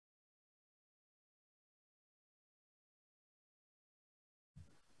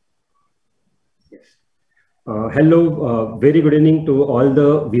Hello, very good evening to all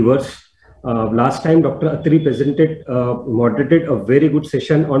the viewers. Last time Dr. Atri moderated a very good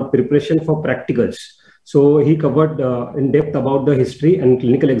session on preparation for practicals. So he covered in depth about the history and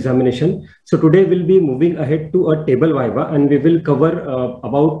clinical examination. So today we'll be moving ahead to a table viva, and we will cover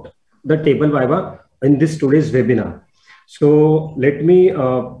about the table viva in this today's webinar. So let me,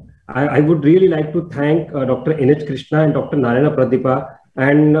 I would really like to thank Dr. N.H. Krishna and Dr. Narayana Pradeepa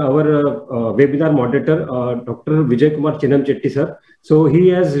and our webinar moderator, Dr. Vijay Kumar Chetty sir. So he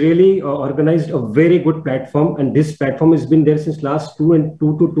has really organized a very good platform, and this platform has been there since last 2 to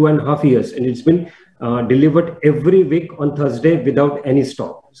 2.5 years, and it's been delivered every week on Thursday without any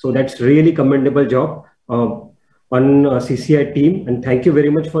stop. So that's really commendable job on CCI team, and thank you very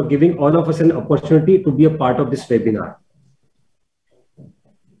much for giving all of us an opportunity to be a part of this webinar.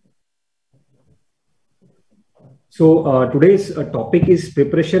 So today's topic is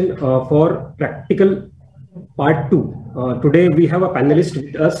preparation for practical part 2. Today we have a panelist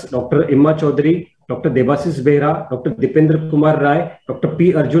with us, Dr. Eema Chaudhary, Dr. Debasis Behera, Dr. Deependra Kumar Rai, Dr.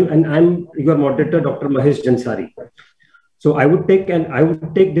 P Arjun, and I'm your moderator, Dr. Mahesh Jansari. So I would take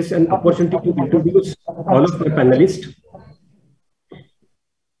this an opportunity to introduce all of my panelists.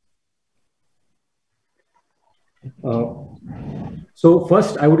 So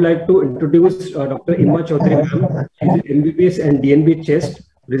first, I would like to introduce Dr. Eema Chaudhary. She's an MBBS and DNB chest.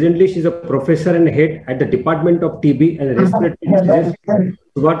 Presently, she's a professor and head at the Department of TB and Respiratory Diseases,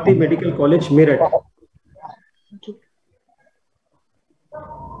 Chaudhary Medical College, Meerut.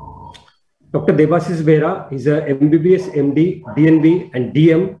 Dr. Debasis Behera is a MBBS, MD, DNB, and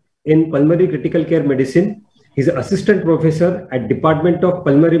DM in Pulmonary Critical Care Medicine. He's an assistant professor at Department of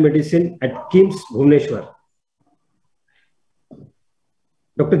Pulmonary Medicine at KIMS, Bhubaneswar.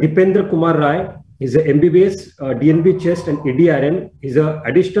 Dr. Deependra Kumar Rai is a MBBS, DNB chest and EDRM. He's an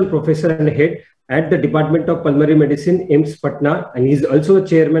additional professor and head at the Department of Pulmonary Medicine, AIIMS Patna, and he's also a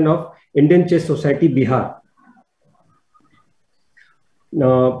chairman of Indian Chest Society, Bihar.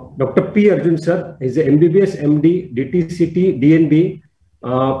 Dr. P Arjun sir is a MBBS, MD, DTCT, DNB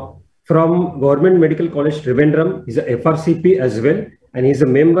from Government Medical College, Trivandrum. He's a FRCP as well, and he's a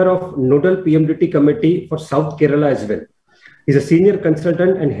member of Nodal PMDT Committee for South Kerala as well. He's a senior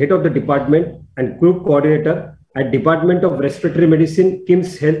consultant and head of the department and group coordinator at Department of Respiratory Medicine,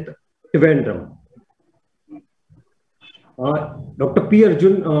 KIMS Health, Trivandrum. Dr. P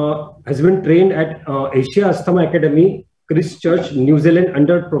Arjun has been trained at Asia Asthma Academy, Christchurch, New Zealand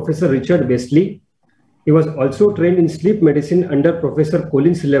under Professor Richard Wesley. He was also trained in sleep medicine under Professor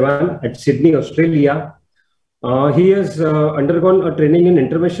Colin Sullivan at Sydney, Australia. He has undergone a training in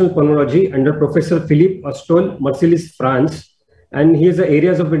interventional pulmonology under Professor Philippe Astol, Marseilles, France. And he has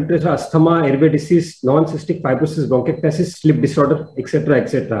areas of interest: asthma, airway disease, non-cystic fibrosis, bronchiectasis, sleep disorder, etc.,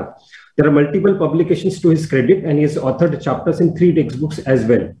 etc. There are multiple publications to his credit, and he has authored chapters in 3 textbooks as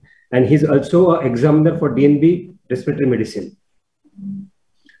well. And he's also an examiner for DNB respiratory medicine.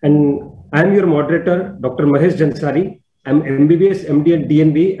 And I'm your moderator, Dr. Mahesh Jansari. I'm MBBS, MD, and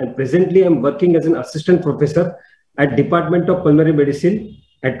DNB, and presently I'm working as an assistant professor at Department of Pulmonary Medicine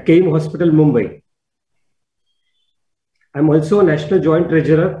at KIMS Hospital, Mumbai. I'm also a National Joint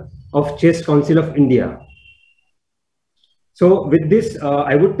Treasurer of Chest Council of India. So with this,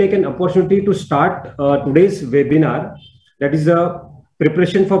 I would take an opportunity to start today's webinar, that is a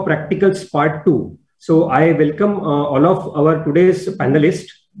preparation for practicals part 2. So I welcome all of our today's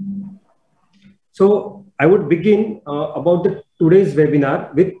panelists. So I would begin about today's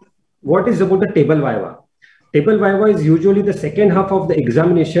webinar with what is about the table viva. Table viva is usually the second half of the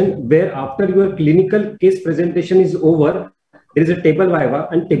examination, where after your clinical case presentation is over, there is a table viva,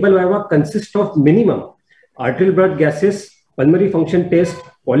 and table viva consists of minimum arterial blood gases, pulmonary function test,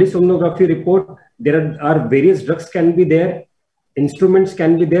 polysomnography report. There are various drugs can be there, instruments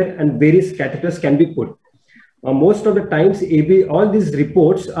can be there, and various catheters can be put. Most of the times, all these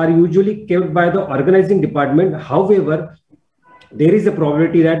reports are usually kept by the organizing department. However, there is a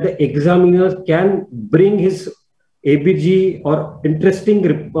probability that the examiner can bring his ABG or interesting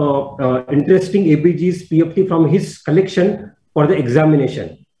ABGs, PFT from his collection for the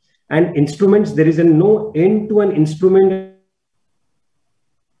examination. And instruments, there is no end to an instrument.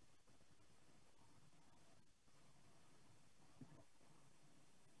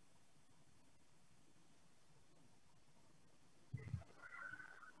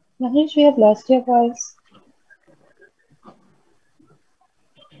 Mahesh, we have lost your voice.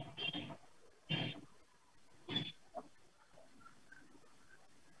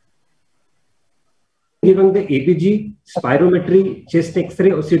 Given the ABG, spirometry, chest X-ray,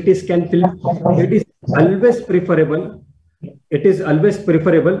 or CT scan film, it is always preferable. It is always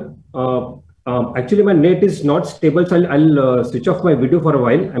preferable Actually, my net is not stable, so I'll switch off my video for a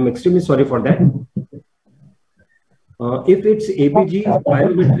while. I'm extremely sorry for that. If it's ABG,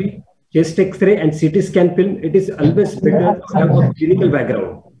 spirometry, chest X-ray, and CT scan film, it is always better to have a clinical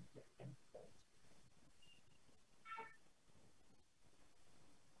background.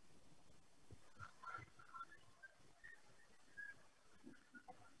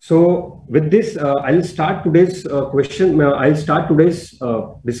 So with this, I'll start today's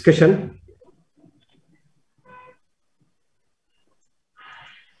discussion.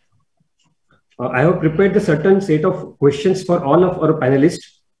 I have prepared a certain set of questions for all of our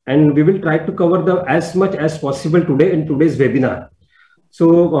panelists, and we will try to cover as much as possible today in today's webinar.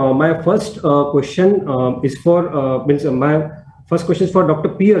 So my first question is for Dr.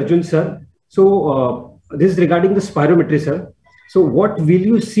 P Arjun sir. So this is regarding the spirometry, sir. So what will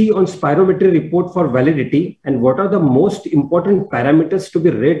you see on spirometry report for validity, and what are the most important parameters to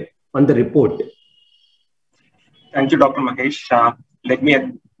be read on the report? Thank you, Dr. Mahesh. Let me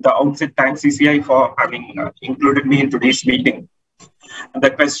at the outset thank CCI for having included me in today's meeting.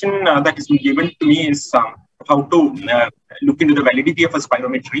 The question that is given to me is how to look into the validity of a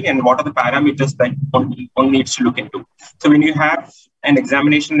spirometry and what are the parameters that one needs to look into. So when you have an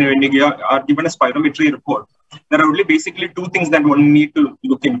examination, when you are given a spirometry report, there are only basically two things that one need to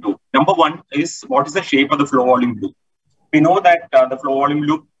look into. Number one is what is the shape of the flow volume loop. We know that the flow volume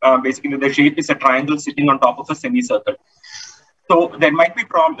loop, basically the shape is a triangle sitting on top of a semicircle. So there might be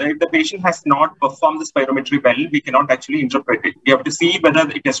problem if the patient has not performed the spirometry well, we cannot actually interpret it. We have to see whether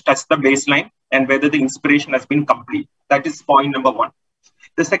it has touched the baseline and whether the inspiration has been complete. That is point number one.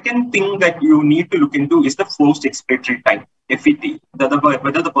 The second thing that you need to look into is the forced expiratory time, FET,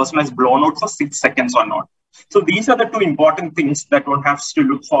 whether the person has blown out for 6 seconds or not. So these are the two important things that one has to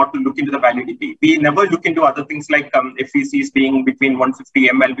look for to look into the validity. We never look into other things like FECs being between 150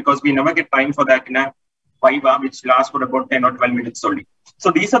 ml because we never get time for that in a Viva, which lasts for about 10 or 12 minutes only.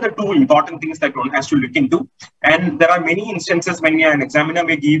 So these are the two important things that one has to look into. And there are many instances when an examiner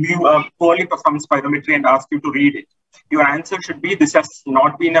may give you a poorly performed spirometry and ask you to read it. Your answer should be, this has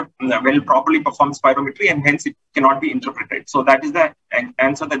not been a well properly performed spirometry and hence it cannot be interpreted. So that is the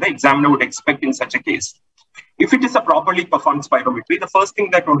answer that the examiner would expect in such a case. If it is a properly performed spirometry, the first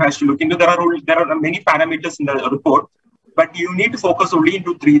thing that one has to look into, there are many parameters in the report, but you need to focus only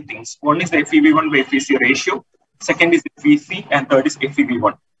into three things. One is the FEV1 by FVC ratio, second is FVC, and third is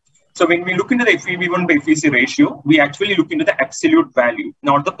FEV1. So when we look into the FEV1 by FVC ratio, we actually look into the absolute value,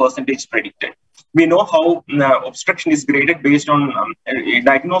 not the percentage predicted. We know how obstruction is graded based on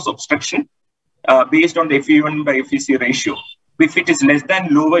diagnosed obstruction based on the FEV1 by FVC ratio. If it is less than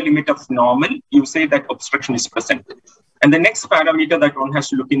lower limit of normal, you say that obstruction is present. And the next parameter that one has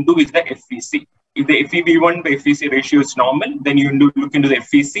to look into is the FVC. If the FEV1 by FVC ratio is normal, then you look into the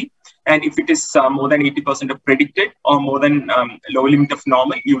FVC. And if it is more than 80% of predicted or more than lower limit of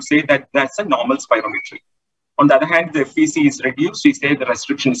normal, you say that that's a normal spirometry. On the other hand, the FVC is reduced, you say the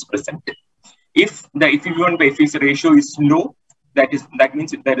restriction is present. If the FEV1 by FVC ratio is low, that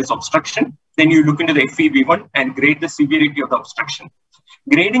means if there is obstruction, then you look into the FEV1 and grade the severity of the obstruction.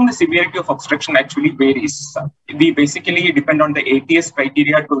 Grading the severity of obstruction actually varies. We basically depend on the ATS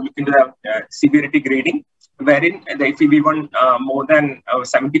criteria to look into the severity grading, wherein the FEV1 more than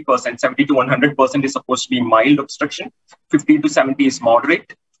 70%, 70 to 100% is supposed to be mild obstruction, 50 to 70 is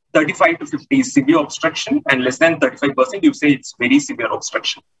moderate, 35 to 50 is severe obstruction, and less than 35% you say it's very severe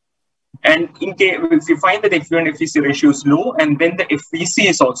obstruction. And in case if you find that the FEV1 FVC ratio is low and then the FVC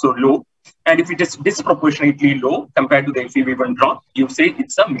is also low, and if it is disproportionately low compared to the FEV1 drop, you say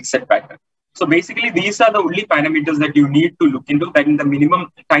it's a mixed pattern. So basically, these are the only parameters that you need to look into, that in the minimum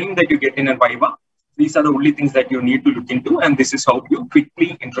time that you get in a Viva, these are the only things that you need to look into, and this is how you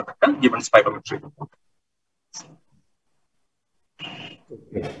quickly interpret a given spirometry report.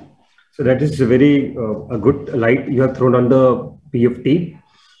 Okay. So that is a very a good light you have thrown on the PFT.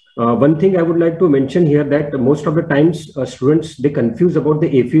 One thing I would like to mention here that most of the times students, they confuse about the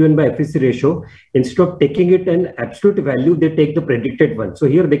FEV1 by FVC ratio. Instead of taking it an absolute value, they take the predicted one. So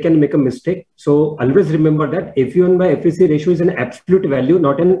here they can make a mistake. So always remember that FEV1 by FVC ratio is an absolute value,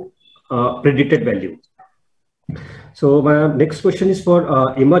 not an predicted value. So my next question is for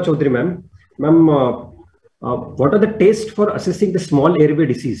Eema Chaudhary ma'am. Ma'am, what are the tests for assessing the small airway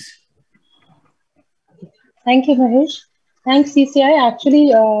disease? Thank you, Mahesh. Thanks, CCI. Actually,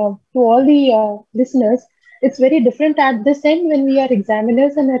 to all the listeners, it's very different at this end when we are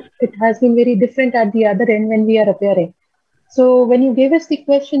examiners, and it has been very different at the other end when we are appearing. So when you gave us the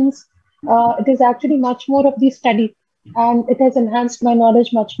questions, it is actually much more of the study, and it has enhanced my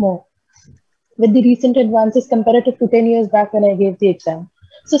knowledge much more with the recent advances comparative to 10 years back when I gave the exam.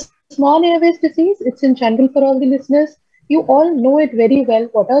 So small airways disease, it's in general for all the listeners. You all know it very well.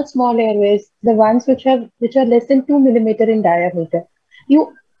 What are small airways? The ones which are less than 2 millimeter in diameter.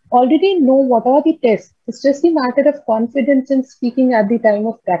 You already know what are the tests. It's just a matter of confidence in speaking at the time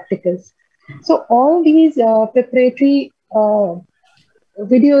of practicals. So all these preparatory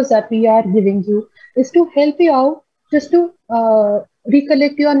videos that we are giving you is to help you out, just to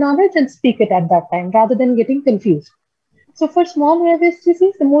recollect your knowledge and speak it at that time rather than getting confused. So for small airways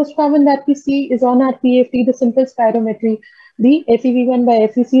disease, the most common that we see is on our PFT, the simple spirometry, the FEV1 by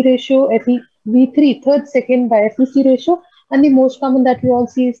FVC ratio, FEV3 third second by FVC ratio, and the most common that we all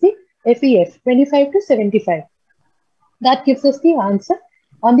see is the FEF 25 to 75. That gives us the answer.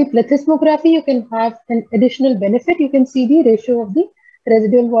 On the plethysmography, you can have an additional benefit. You can see the ratio of the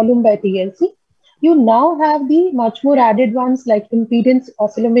residual volume by TLC. You now have the much more added ones like impedance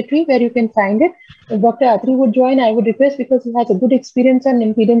oscillometry, where you can find it. If Dr. Atri would join, I would request, because he has a good experience on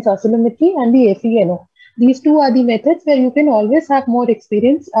impedance oscillometry and the FENO. These two are the methods where you can always have more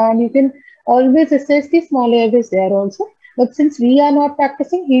experience and you can always assess the small airways there also. But since we are not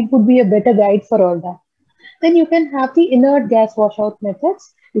practicing, he would be a better guide for all that. Then you can have the inert gas washout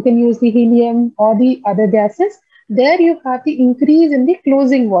methods. You can use the helium or the other gases. There you have the increase in the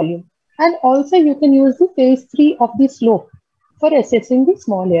closing volume. And also you can use the phase 3 of the slope for assessing the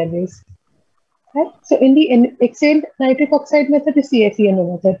small airways. Right? So in the exhaled nitric oxide method is the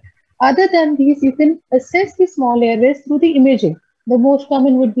FENO method. Other than these, you can assess the small airways through the imaging. The most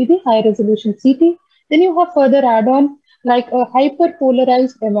common would be the high resolution CT. Then you have further add-on like a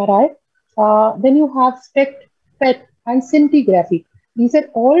hyperpolarized MRI. Then you have SPECT, PET, and scintigraphy. These are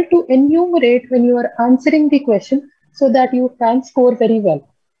all to enumerate when you are answering the question so that you can score very well.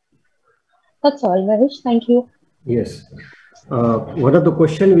 That's all, Mahesh. Thank you. Yes. One of the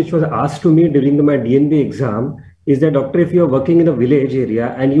questions which was asked to me during my DNB exam is that, doctor, if you are working in a village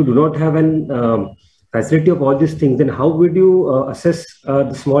area and you do not have an facility of all these things, then how would you assess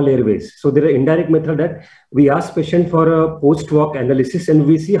the small airways? So there are indirect method that we ask patient for a post-hoc analysis and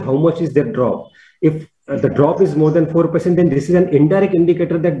we see how much is their drop. If the drop is more than 4%, then this is an indirect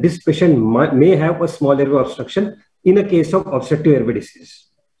indicator that this patient may have a small airway obstruction in a case of obstructive airway disease.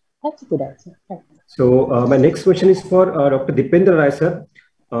 That's a good answer. So my next question is for Dr. Deependra Rai, sir.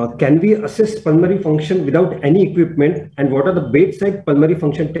 Can we assess pulmonary function without any equipment, and what are the bedside pulmonary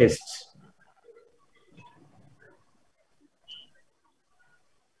function tests?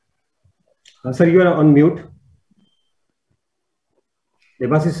 Sir, you are on mute.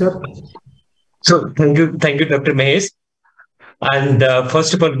 Debasis, sir. So thank you, Dr. Mahesh. And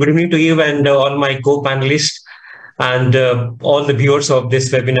first of all, good evening to you and all my co-panelists and all the viewers of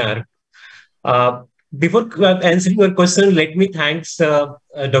this webinar. Before answering your question, let me thank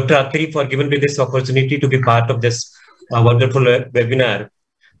Dr. Atri for giving me this opportunity to be part of this wonderful webinar.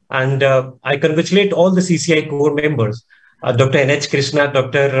 And I congratulate all the CCI core members, Dr. N.H. Krishna,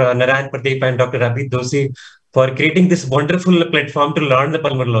 Dr. Narayan Pradeep, and Dr. Ravi Dosi for creating this wonderful platform to learn the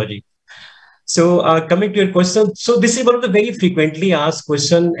pulmonology. So coming to your question, so this is one of the very frequently asked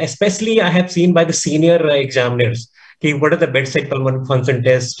questions, especially I have seen by the senior examiners. Okay, what are the bedside pulmonary function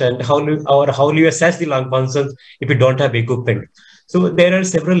tests and how do you assess the lung functions if you don't have equipment? So there are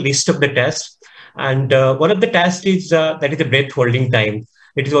several lists of the tests, and one of the tests is that is the breath holding time.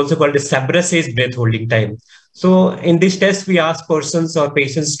 It is also called the Sabrase's breath holding time. So in this test, we ask persons or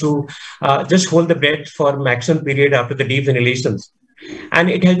patients to just hold the breath for maximum period after the deep inhalations. And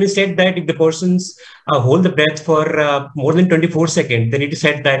it has been said that if the persons hold the breath for more than 24 seconds, then it is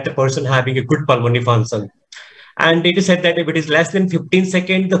said that the person having a good pulmonary function. And it is said that if it is less than 15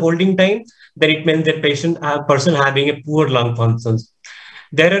 seconds, the holding time, then it means that person having a poor lung functions.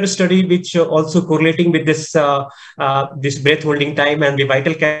 There are studies which also correlating with this this breath holding time and the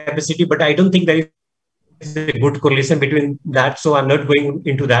vital capacity, but I don't think there is a good correlation between that, so I'm not going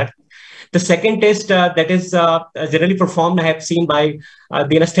into that. The second test that is generally performed, I have seen by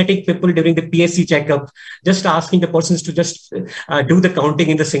the anesthetic people during the PSC checkup, just asking the persons to just do the counting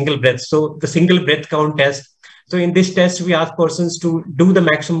in the single breath. So the single breath count test. So in this test, we ask persons to do the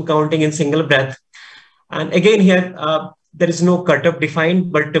maximum counting in single breath. And again here, there is no cutoff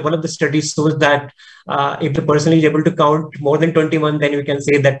defined, but one of the studies shows that if the person is able to count more than 21, then we can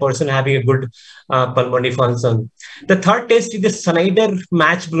say that person having a good pulmonary function. The third test is the Snyder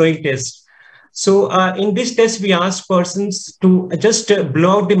match blowing test. So in this test, we ask persons to just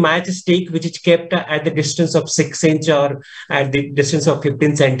blow out the matchstick, which is kept at the distance of 6 inches or at the distance of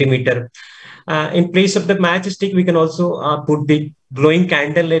 15 centimeters. In place of the matchstick, we can also put the blowing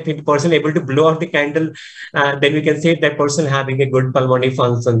candle. If the person able to blow out the candle, then we can say that person having a good pulmonary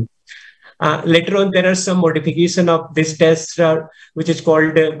function. Later on, there are some modification of this test, which is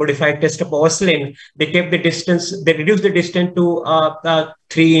called modified test of Oslin. They kept the distance, they reduced the distance to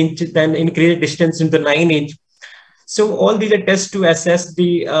 3 inch, then increased the distance into 9 inch. So all these are tests to assess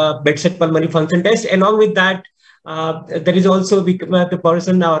the bedside pulmonary function test. Along with that, there is also the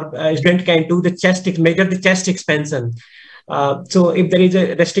person or student can do the chest, measure the chest expansion. So if there is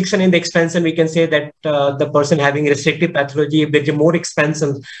a restriction in the expansion, we can say that the person having restrictive pathology, if there is more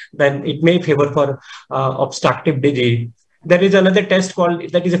expansion, then it may favor for obstructive disease. There is another test called,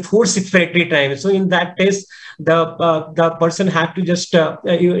 that is a forced respiratory time. So in that test, the person had to just,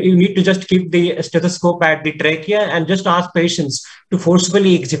 you need to just keep the stethoscope at the trachea and just ask patients to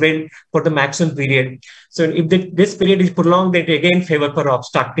forcefully exhale for the maximum period. So if this period is prolonged, they again favor for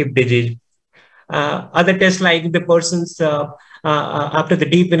obstructive disease. Other tests like the person's, after the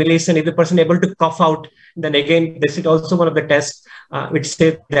deep inhalation, if the person able to cough out, then again, this is also one of the tests which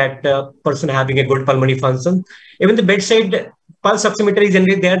say that person having a good pulmonary function. Even the bedside pulse oximeter is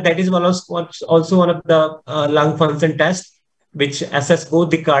generally there. That is also one of the lung function tests, which assess both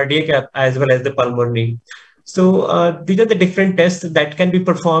the cardiac as well as the pulmonary. So these are the different tests that can be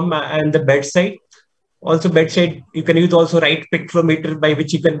performed at the bedside. Also bedside, you can use also right pictometer by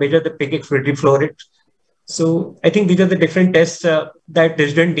which you can measure the peak expiratory flow rate. So I think these are the different tests that the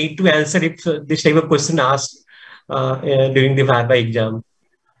student need to answer if this type of question asked during the VABA exam.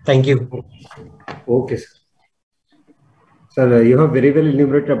 Thank you. Okay, sir. Sir, you have very well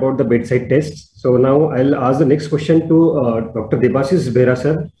enumerated about the bedside tests. So now I'll ask the next question to Dr. Debasis Behera,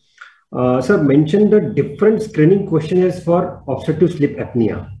 sir. Sir, mention the different screening questionnaires for obstructive sleep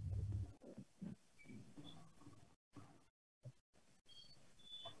apnea.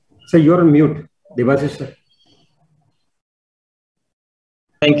 So you're on mute, Debasis, sir.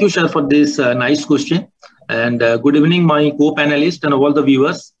 Thank you, sir, for this nice question. And good evening, my co-panelists and all the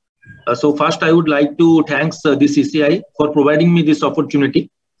viewers. So first, I would like to thank the CCI for providing me this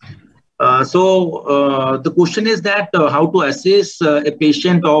opportunity. The question is that how to assess a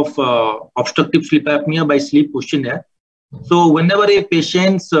patient of obstructive sleep apnea by sleep questionnaire. So whenever a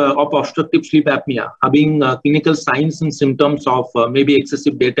patient of obstructive sleep apnea having clinical signs and symptoms of maybe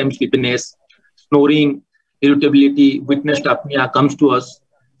excessive daytime sleepiness, snoring, irritability, witnessed apnea comes to us.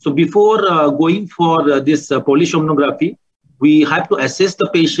 So before going for this polysomnography, we have to assess the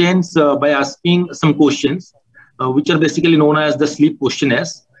patients by asking some questions, which are basically known as the sleep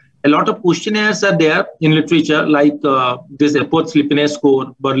questionnaires. A lot of questionnaires are there in literature, like this Epworth Sleepiness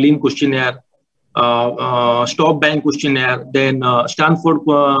Score, Berlin questionnaire, Stop Bank questionnaire, then Stanford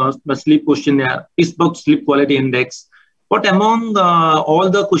Sleep questionnaire, Pittsburgh Sleep Quality Index. But among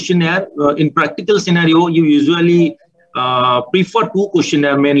all the questionnaire, in practical scenario, you usually prefer two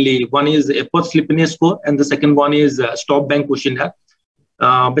questionnaire mainly. One is Epworth Sleepiness Score, and the second one is Stop Bank questionnaire.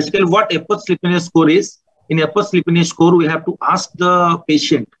 Basically, what Epworth Sleepiness Score is, in Epworth Sleepiness Score, we have to ask the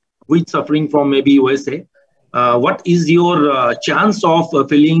patient who is suffering from maybe OSA, what is your chance of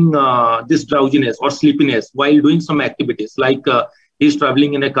feeling this drowsiness or sleepiness while doing some activities, like he's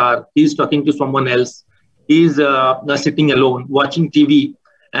traveling in a car, he's talking to someone else, he's sitting alone, watching TV,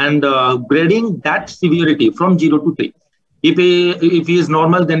 and grading that severity from 0 to 3. If he is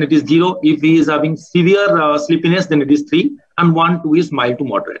normal, then it is 0. If he is having severe sleepiness, then it is 3. And 1, 2 is mild to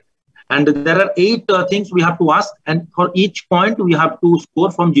moderate. And there are 8 things we have to ask. And for each point, we have to score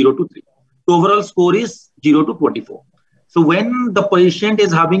from 0 to 3. The overall score is 0 to 24. So when the patient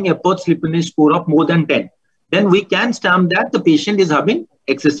is having a Epworth Sleepiness Score of more than 10, then we can stamp that the patient is having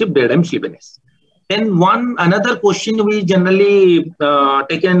excessive daytime sleepiness. Then another question we generally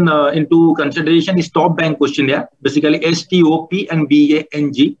taken into consideration is Stop Bank questionnaire, basically STOP and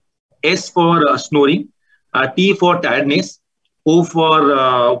BANG. S for snoring, T for tiredness, O for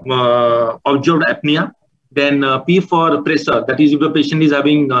observed apnea, then P for pressure, that is if the patient is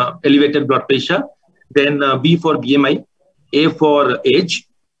having elevated blood pressure, then B for BMI, A for age,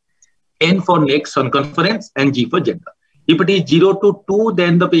 N for neck circumference, and G for gender. If it is 0 to 2,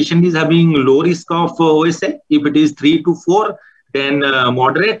 then the patient is having low risk of OSA. If it is 3 to 4, then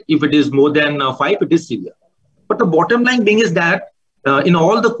moderate. If it is more than 5, it is severe. But the bottom line being is that in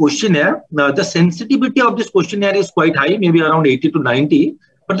all the questionnaire, the sensitivity of this questionnaire is quite high, maybe around 80 to 90,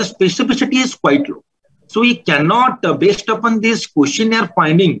 but the specificity is quite low. So we cannot, based upon this questionnaire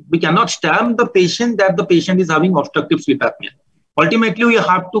finding, we cannot stamp the patient that the patient is having obstructive sleep apnea. Ultimately, we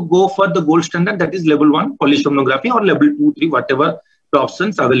have to go for the gold standard, that is level 1 polysomnography or level 2, 3, whatever the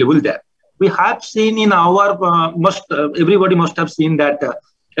options available there. We have seen in our, everybody must have seen that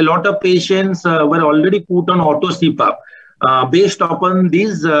a lot of patients were already put on auto CPAP based upon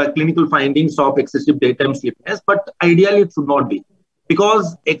these clinical findings of excessive daytime sleepiness, but ideally it should not be. because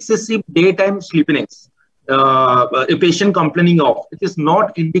excessive daytime sleepiness, a patient complaining of, it is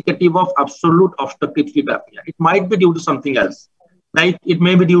not indicative of absolute obstructive sleep apnea. It might be due to something else. Like it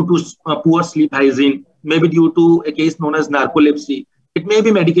may be due to poor sleep hygiene, maybe due to a case known as narcolepsy. It may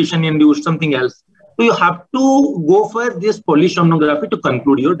be medication induced, something else. So you have to go for this polysomnography to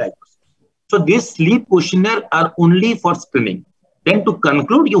conclude your diagnosis. So these sleep questionnaire are only for screening. Then to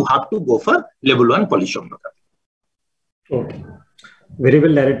conclude, you have to go for level 1 polysomnography. Okay. Very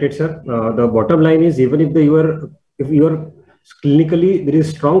well narrated, sir. The bottom line is, even if you are clinically, there is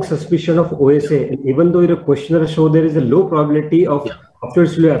strong suspicion of OSA, and even though your questionnaire show there is a low probability of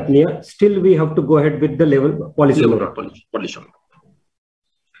obstructive sleep apnea, still we have to go ahead with the level polysomnography.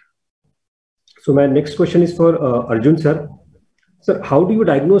 So my next question is for Arjun, sir. Sir, how do you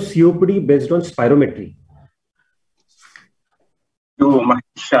diagnose COPD based on spirometry?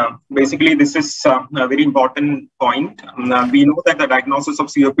 Basically, this is a very important point. We know that the diagnosis of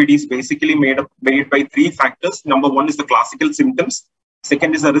COPD is basically made by 3 factors. Number 1 is the classical symptoms.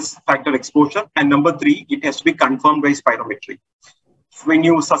 Second is the risk factor exposure. And number 3, it has to be confirmed by spirometry. When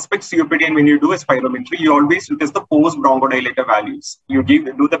you suspect COPD and when you do a spirometry, you always look at the post-bronchodilator values. You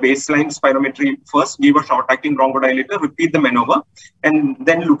do the baseline spirometry first, give a short-acting bronchodilator, repeat the maneuver, and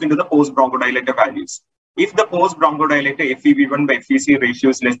then look into the post-bronchodilator values. If the post-bronchodilator FEV1 by FVC ratio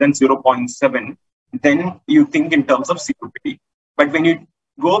is less than 0.7, then you think in terms of COPD. But when you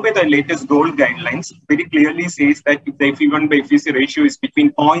go by the latest GOLD guidelines, very clearly says that if the FEV1 by FVC ratio is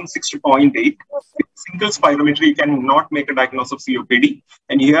between 0.6 to 0.8, with single spirometry, you cannot make a diagnosis of COPD.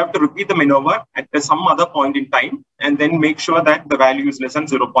 And you have to repeat the maneuver at some other point in time and then make sure that the value is less than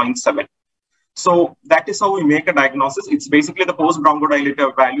 0.7. So that is how we make a diagnosis. It's basically the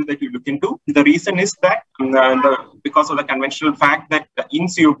post-bronchodilator value that you look into. The reason is that because of the conventional fact that in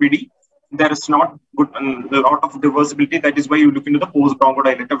COPD, there is not a lot of reversibility. That is why you look into the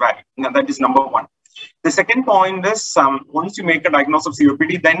post-bronchodilator value. Now, that is number 1. The second point is once you make a diagnosis of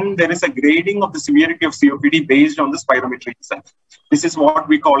COPD, then there is a grading of the severity of COPD based on the spirometry itself. This is what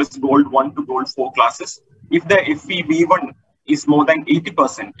we call as GOLD 1 to GOLD 4 classes. If the FEV1 is more than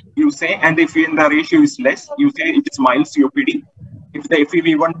 80%, you say, and if the ratio is less, you say it is mild COPD. If the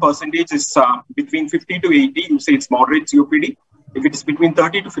FEV1 percentage is between 50 to 80, you say it's moderate COPD. If it is between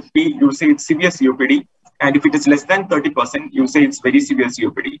 30 to 50, you say it's severe COPD. And if it is less than 30%, you say it's very severe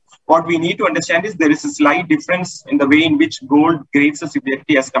COPD. What we need to understand is there is a slight difference in the way in which GOLD grades the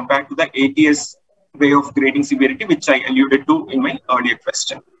severity as compared to the ATS way of grading severity, which I alluded to in my earlier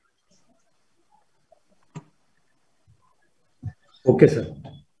question. Okay, sir.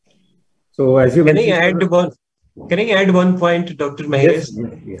 So as you mentioned, can I add one point, Dr. Mahesh?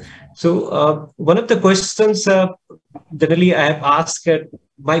 Yes. So one of the questions generally I have asked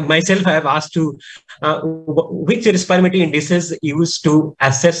myself, I have asked to which respiratory indices used to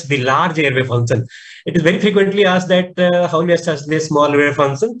assess the large airway function. It is very frequently asked that how you assess the small airway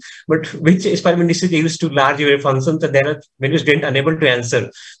function, but which respiratory indices used to large airway function? So there are many students unable to answer.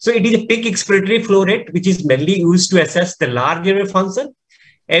 So it is a peak expiratory flow rate, which is mainly used to assess the large airway function.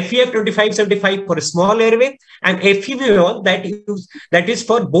 FEF 2575 for a small airway, and FEV1 that is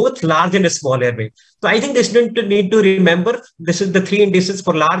for both large and small airway. So I think the student need to remember this is the 3 indices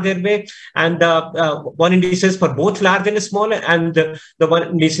for large airway, and 1 indices for both large and small, and the 1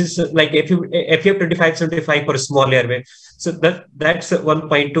 indices like FEF 2575 for a small airway. So that's one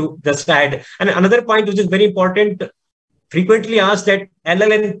point to just add. And another point which is very important, frequently asked that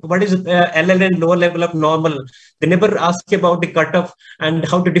LLN, what is LLN lower level of normal? They never ask about the cutoff and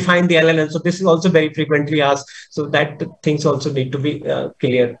how to define the LLN. So this is also very frequently asked. So that things also need to be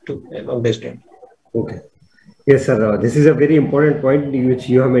clear to understand. Okay. Yes, sir. This is a very important point which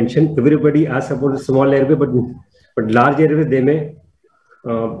you have mentioned. Everybody asks about the small airway, but large airway, they may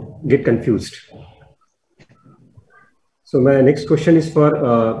get confused. So my next question is for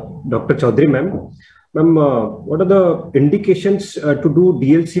Dr. Chaudhary, ma'am. Ma'am, what are the indications to do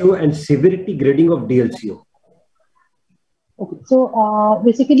DLCO and severity grading of DLCO? Okay, so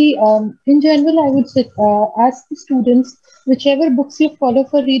basically, in general, I would say, ask the students, whichever books you follow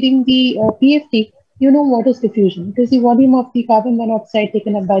for reading the PFT, you know what is diffusion. It is the volume of the carbon monoxide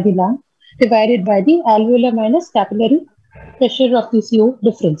taken up by the lung divided by the alveolar minus capillary pressure of the CO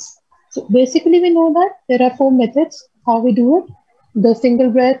difference. So basically, we know that there are 4 methods how we do it: the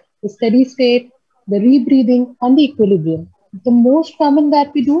single breath, the steady state, the rebreathing, and the equilibrium. The most common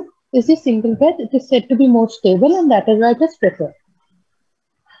that we do is the single breath. It is said to be more stable, and that is why it is preferred.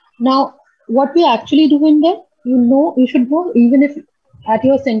 Now, what we actually do in there, you should know, even if at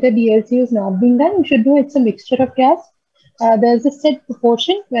your center DLCO is not being done, you should know it's a mixture of gas. There's a set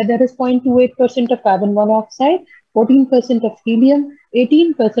proportion where there is 0.28% of carbon monoxide, 14% of helium,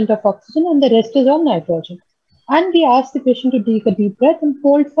 18% of oxygen, and the rest is all nitrogen. And we ask the patient to take a deep breath and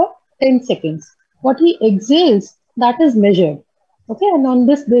hold for 10 seconds. What he exhales, that is measured. Okay, and on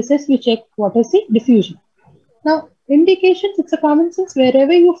this basis, we check what is the diffusion. Now, indications, it's a common sense.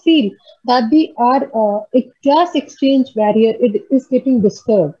 Wherever you feel that the gas exchange barrier is getting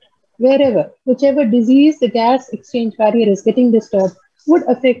disturbed, wherever, whichever disease the gas exchange barrier is getting disturbed would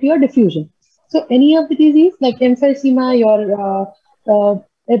affect your diffusion. So any of the disease like emphysema, your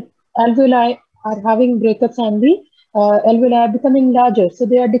alveoli are having breakups and the alveoli are becoming larger. So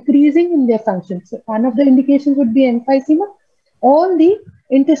they are decreasing in their function. So one of the indications would be emphysema. All the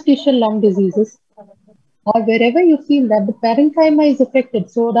interstitial lung diseases, or wherever you feel that the parenchyma is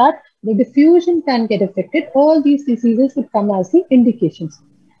affected so that the diffusion can get affected, all these diseases would come as the indications.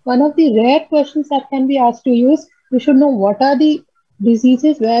 One of the rare questions that can be asked to you is, we should know what are the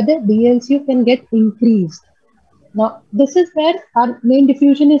diseases where the DLCO can get increased. Now, this is where our main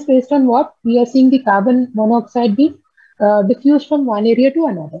diffusion is based on what? We are seeing the carbon monoxide be diffused from one area to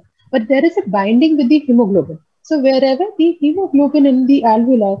another. But there is a binding with the hemoglobin. So wherever the hemoglobin in the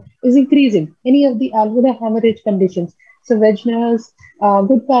alveoli is increasing, any of the alveolar hemorrhage conditions, so Wegener's,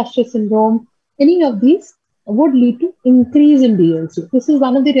 Goodpasture syndrome, any of these would lead to increase in DLCO. This is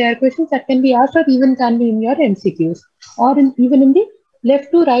one of the rare questions that can be asked or even can be in your MCQs, or even in the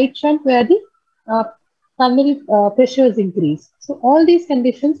left to right shunt where the pulmonary pressures increase. So all these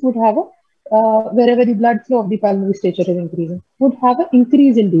conditions would have a, wherever the blood flow of the pulmonary stature is increasing, would have an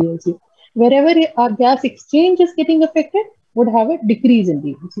increase in DLCO. Wherever our gas exchange is getting affected, would have a decrease in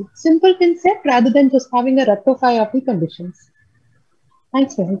DLCO. Simple concept rather than just having a rectify of the conditions.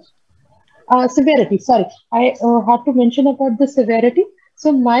 Thanks, Mahesh. Severity, sorry, I had to mention about the severity.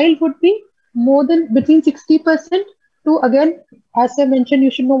 So mild would be more than between 60% to, again, as I mentioned,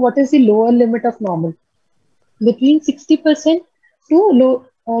 you should know what is the lower limit of normal. Between 60% to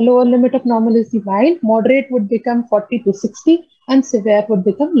lower limit of normal is the mild, moderate would become 40 to 60, and severe would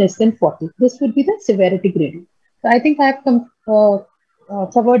become less than 40. This would be the severity grading. So I think I have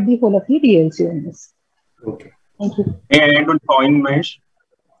covered the whole of the DLCO in this. Okay. Thank you. May I add one point, Mahesh?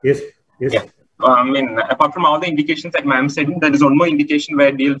 Yes. Yes. Yeah. I mean, apart from all the indications that ma'am said, there is one more indication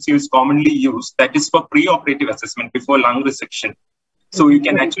where DLCO is commonly used, that is for pre-operative assessment before lung resection. So you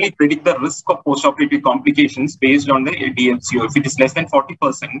can actually predict the risk of post-operative complications based on the DLCO. If it is less than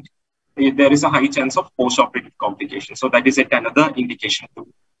 40%, there is a high chance of post-operative complications. So that is yet another indication too.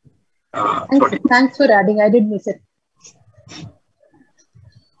 Thanks for adding. I did miss it.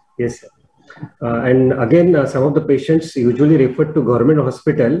 Yes. And again, some of the patients usually referred to government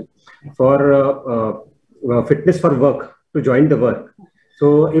hospital for fitness for work, to join the work.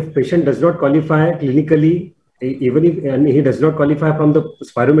 So if patient does not qualify clinically, even if he does not qualify from the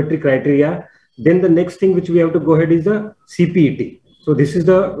spirometry criteria, then the next thing which we have to go ahead is the CPET. So this is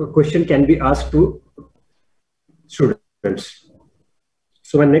the question can be asked to students.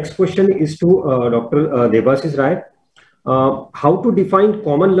 So my next question is to Dr. Debasis Rai. How to define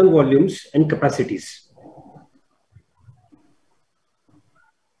common lung volumes and capacities?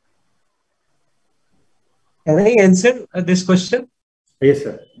 Can I answer this question? Yes,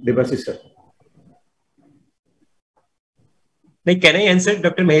 sir. Debasis, sir. Like, can I answer,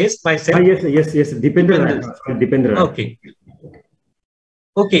 Dr. Mahesh, myself? Yes. Deependra.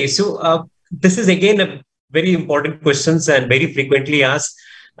 Okay. So this is again a very important questions and very frequently asked.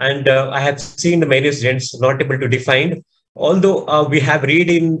 And I have seen many students not able to define. Although we have read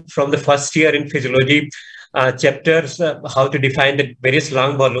in from the first year in physiology chapters how to define the various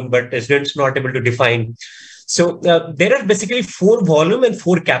lung volume, but students not able to define. So there are basically 4 volume and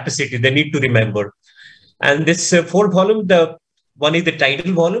 4 capacity they need to remember. And this 4 volume, the one is the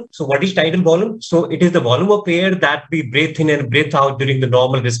tidal volume. So what is tidal volume? So it is the volume of air that we breathe in and breathe out during the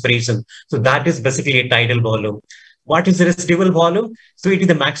normal respiration. So that is basically a tidal volume. What is the residual volume? So it is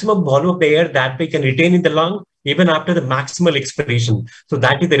the maximum volume of air that we can retain in the lung even after the maximal expiration. So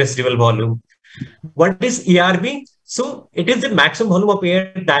that is the residual volume. What is ERB? So it is the maximum volume of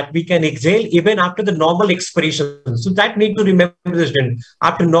air that we can exhale even after the normal expiration. So that need to remember the student.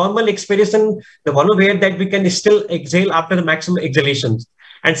 After normal expiration, the volume of air that we can still exhale after the maximum exhalations.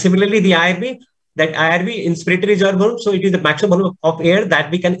 And similarly, the IRB, that IRB, inspiratory reserve volume. So it is the maximum volume of air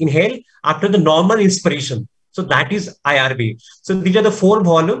that we can inhale after the normal inspiration. So that is IRB. So these are the 4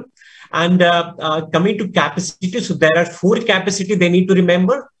 volume. And coming to capacity, so there are 4 capacity they need to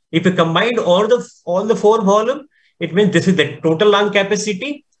remember. If you combine all the 4 volume, it means this is the total lung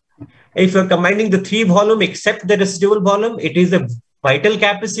capacity. If you're combining the 3 volume except the residual volume, it is the vital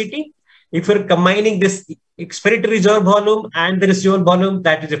capacity. If you're combining this expiratory reserve volume and the residual volume,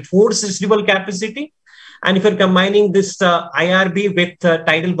 that is a forced residual capacity. And if you're combining this IRB with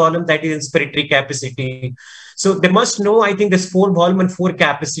tidal volume, that is inspiratory capacity. So they must know, I think, this 4 volume and 4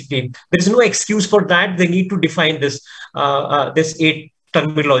 capacity. There is no excuse for that. They need to define this, this 8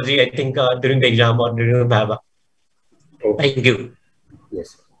 terminology, I think, during the exam or during the Bhava. Okay. Thank you.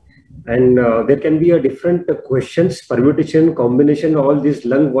 Yes. And there can be a different questions, permutation, combination, all these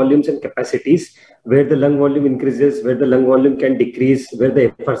lung volumes and capacities, where the lung volume increases, where the lung volume can decrease, where the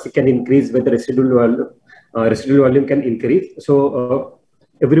FRC can increase, where the residual volume can increase. So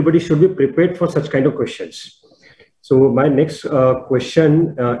everybody should be prepared for such kind of questions. So my next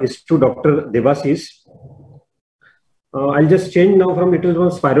question is to Dr. Debasis. I'll just change now from little from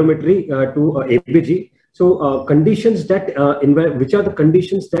spirometry to ABG. So conditions that which are the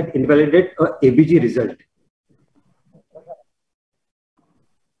conditions that invalidate a ABG result?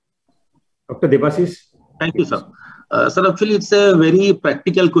 Dr. Debasis. Thank you, sir. Sir, actually, it's a very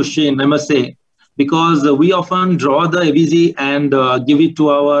practical question, I must say, because we often draw the ABG and give it to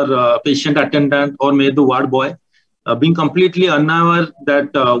our patient attendant or maybe the ward boy, being completely unaware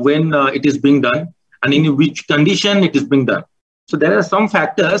that when it is being done and in which condition it is being done. So there are some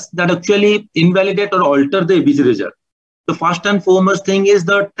factors that actually invalidate or alter the ABG result. The first and foremost thing is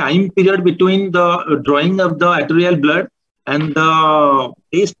the time period between the drawing of the arterial blood and the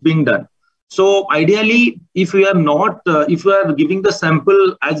test being done. So ideally, if we are not, if we are giving the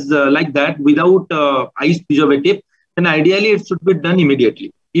sample as like that without ice preservative, then ideally it should be done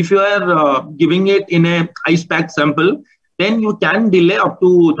immediately. If you are giving it in a ice packed sample, then you can delay up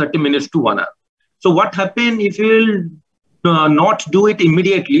to 30 minutes to 1 hour. So what happens if you will not do it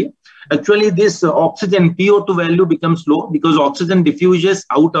immediately? Actually, this oxygen PO2 value becomes low because oxygen diffuses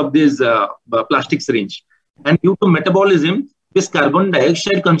out of this plastic syringe. And due to metabolism, this carbon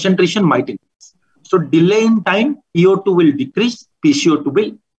dioxide concentration might increase. So delay in time, PO2 will decrease, PCO2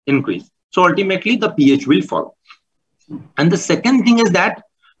 will increase. So ultimately, the pH will fall. And the second thing is that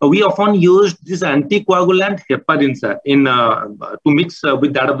we often use this anticoagulant heparin to mix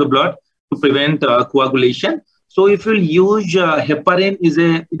with that of the blood to prevent coagulation. So if you use heparin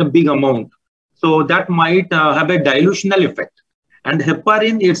in a big amount, so that might have a dilutional effect. And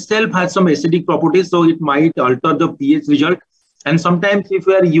heparin itself has some acidic properties, so it might alter the pH result. And sometimes if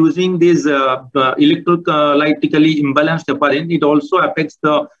we are using this electrolytically imbalanced heparin, it also affects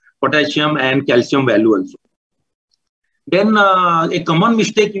the potassium and calcium value also. Then a common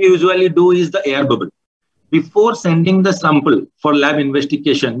mistake we usually do is the air bubble. Before sending the sample for lab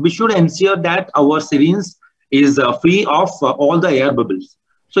investigation, we should ensure that our syringe is free of all the air bubbles.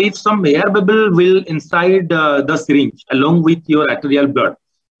 So if some air bubble will inside the syringe along with your arterial blood,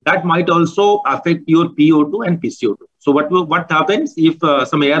 that might also affect your PO2 and PCO2. So what happens if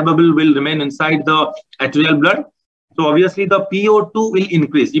some air bubble will remain inside the arterial blood? So obviously the PO2 will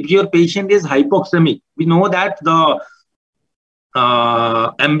increase. If your patient is hypoxemic, we know that the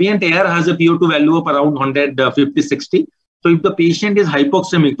ambient air has a PO2 value of around 150-60. So if the patient is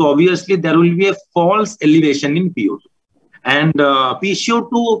hypoxemic, so obviously there will be a false elevation in PO2. And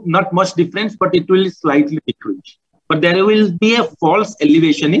PCO2, not much difference, but it will slightly decrease. But there will be a false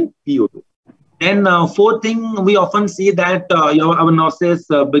elevation in PO2. Then fourth thing, we often see that our nurses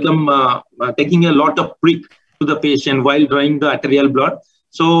become taking a lot of prick to the patient while drawing the arterial blood.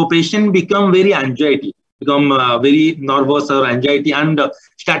 So patient become very anxiety, become very nervous or anxiety and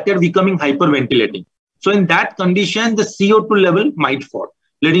started becoming hyperventilating. So in that condition, the CO2 level might fall,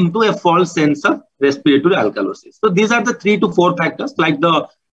 leading to a false sense of respiratory alkalosis. So these are the 3 to 4 factors, like the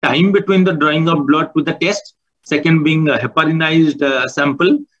time between the drawing of blood to the test, second being a heparinized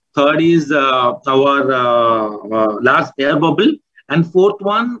sample, third is our large air bubble, and fourth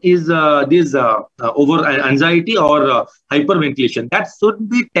one is this over anxiety or hyperventilation. That should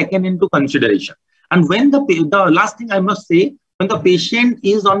be taken into consideration. And when the last thing I must say, when the patient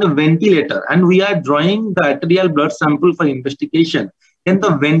is on a ventilator and we are drawing the arterial blood sample for investigation, then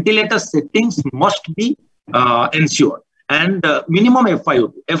the ventilator settings must be ensured. And minimum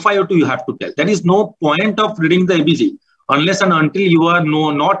FiO2 you have to tell. There is no point of reading the ABG unless and until you are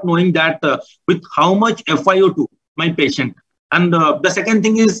not knowing that with how much FiO2 my patient. And the second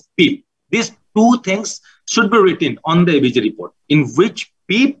thing is PEEP. These 2 things should be written on the ABG report, in which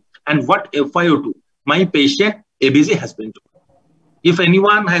PEEP and what FiO2 my patient ABG has been doing. If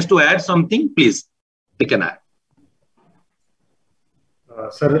anyone has to add something, please, they can add.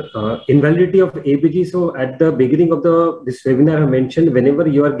 Sir, invalidity of ABG. So at the beginning of this webinar, I mentioned whenever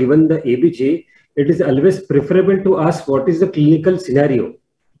you are given the ABG, it is always preferable to ask what is the clinical scenario.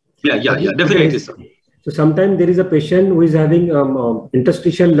 Yeah, definitely, sir. So sometimes there is a patient who is having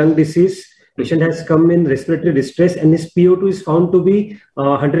interstitial lung disease. Patient has come in respiratory distress and his PO2 is found to be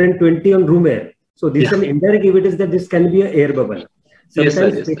 120 on room air. So this is an indirect evidence that this can be an air bubble.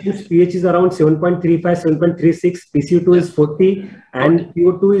 Sometimes patient's pH is around 7.35, 7.36, PCO2 is 40, and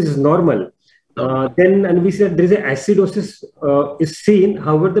PO2 is normal. And we said there is an acidosis is seen.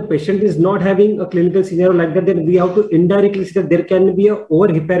 However, the patient is not having a clinical scenario like that. Then we have to indirectly see that there can be a over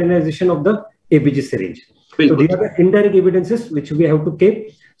heparinization of the ABG syringe. So these are the indirect evidences which we have to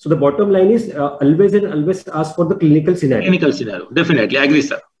keep. So the bottom line is always and always ask for the clinical scenario. Clinical scenario, definitely, I agree,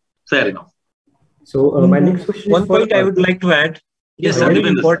 sir. Fair enough. So my next question. One point I would like to add. Yes, sir.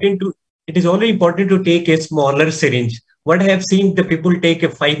 It is only important to take a smaller syringe. What I have seen, the people take a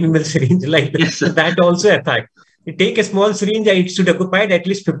 5 ml syringe like that. Yes, that also affects. You take a small syringe, it should occupy at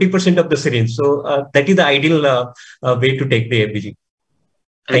least 50% of the syringe. So that is the ideal way to take the ABG.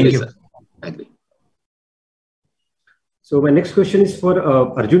 Thank you. Sir. I agree. So my next question is for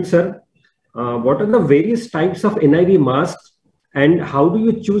Arjun sir. What are the various types of NIV masks and how do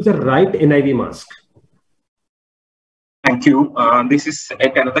you choose the right NIV mask? Thank you. This is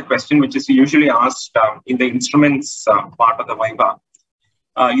another question which is usually asked in the instruments part of the Viva.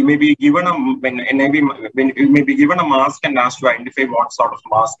 You may be given you may be given a mask and asked to identify what sort of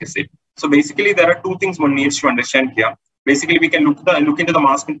mask is it. So basically, there are two things one needs to understand here. Basically, we can look into the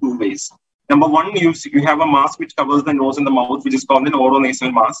mask in two ways. Number one, you have a mask which covers the nose and the mouth, which is called an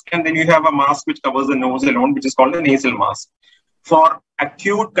oronasal mask, and then you have a mask which covers the nose alone, which is called a nasal mask. For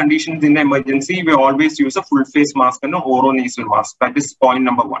acute conditions in emergency, we always use a full face mask and an oronasal mask. That is point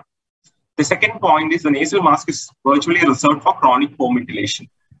number one. The second point is the nasal mask is virtually reserved for chronic co-ventilation.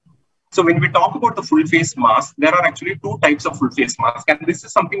 So when we talk about the full face mask, there are actually two types of full face mask. And this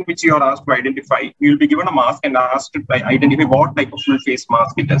is something which you are asked to identify. You will be given a mask and asked to identify what type of full face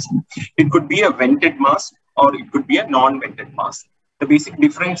mask it is. It could be a vented mask or it could be a non-vented mask. The basic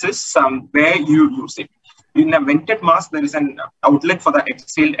difference is where you use it. In a vented mask, there is an outlet for the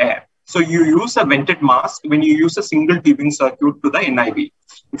exhaled air. So you use a vented mask when you use a single tubing circuit to the NIV.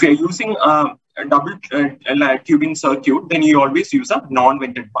 If you're using a double tubing circuit, then you always use a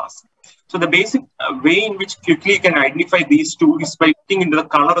non-vented mask. So the basic way in which quickly you can identify these two is by looking into the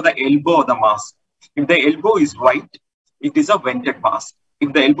color of the elbow of the mask. If the elbow is white, it is a vented mask.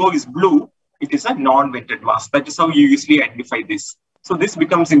 If the elbow is blue, it is a non-vented mask. That is how you usually identify this. So this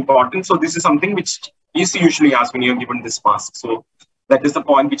becomes important. So this is something which is usually asked when you're given this mask. So that is the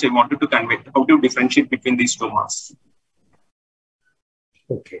point which I wanted to convey, how to differentiate between these two masks.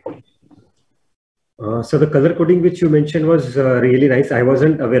 Okay. So the color coding which you mentioned was really nice. I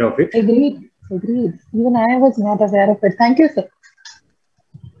wasn't aware of it. Agreed. Even I was not aware of it. Thank you, sir.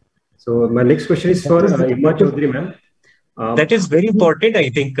 So my next question is for Eema Chaudhary, ma'am. That is very important, I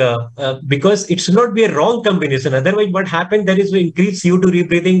think, because it should not be a wrong combination. Otherwise, what happened, there is increased CO2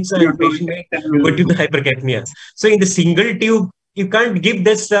 rebreathing, so patient may go to the hypercapnia. So in the single tube, you can't give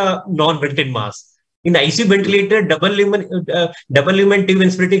this non-vented mask. In the ICU ventilator, double lumen tube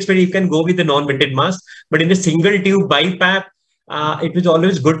inspirator experience, you can go with the non-vented mask. But in the single tube BiPAP, it was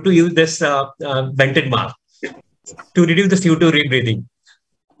always good to use this vented mask to reduce the CO2 rebreathing.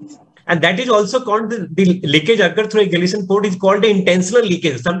 And that is also called the leakage occur through a Gleason port is called the intentional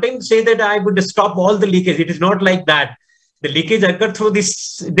leakage. Sometimes say that I would stop all the leakage. It is not like that. The leakage occur through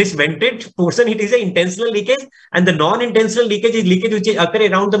this vented portion. It is an intentional leakage, and the non-intentional leakage is leakage which occur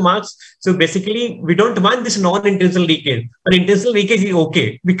around the marks. So basically, we don't want this non-intentional leakage, but intentional leakage is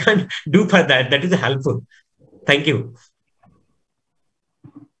okay. We can't do for that. That is helpful. Thank you.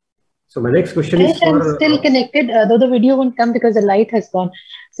 So my next question is for... I'm still connected, though the video won't come because the light has gone.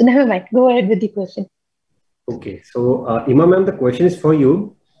 So never mind. Go ahead with the question. Okay. So Eema ma'am, the question is for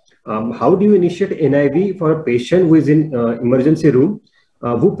you. How do you initiate NIV for a patient who is in emergency room,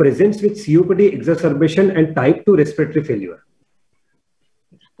 who presents with COPD exacerbation and type 2 respiratory failure?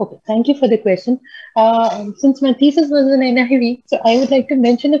 Okay, thank you for the question. Since my thesis was in NIV, so I would like to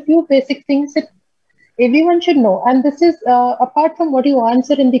mention a few basic things that everyone should know. And this is apart from what you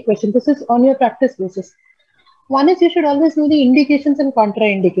answer in the question, this is on your practice basis. One is you should always know the indications and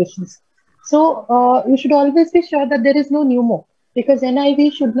contraindications. So you should always be sure that there is no pneumo, because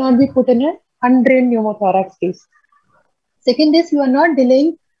NIV should not be put in an undrained pneumothorax case. Second is you are not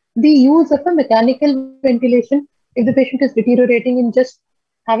delaying the use of a mechanical ventilation if the patient is deteriorating in just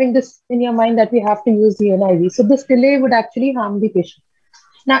having this in your mind that we have to use the NIV. So this delay would actually harm the patient.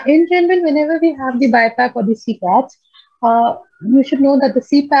 Now, in general, whenever we have the BiPAP or the CPAPs, you should know that the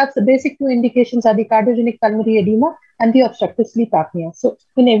CPAPs, the basic two indications are the cardiogenic pulmonary edema and the obstructive sleep apnea. So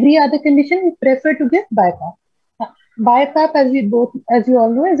in every other condition, we prefer to give BiPAP. BiPAP, as you all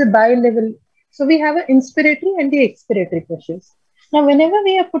know, is a bi-level. So we have an inspiratory and the expiratory pressures. Now, whenever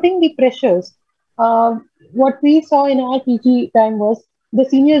we are putting the pressures, what we saw in our PG time was The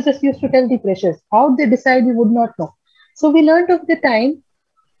seniors just used to tell the pressures. How they decide, we would not know. So we learned over the time,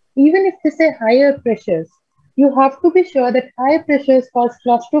 even if they say higher pressures, you have to be sure that high pressures cause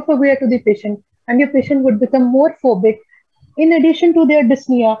claustrophobia to the patient, and your patient would become more phobic, in addition to their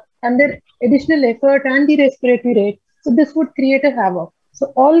dyspnea and their additional effort and the respiratory rate. So this would create a havoc.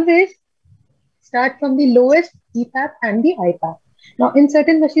 So always start from the lowest EPAP and the IPAP. Now, in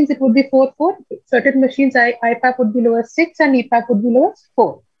certain machines, it would be 4-4. Certain machines, IPAP would be lowest 6 and EPAP would be lowest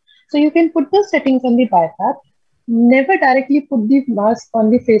 4. So you can put those settings on the BiPAP. Never directly put the mask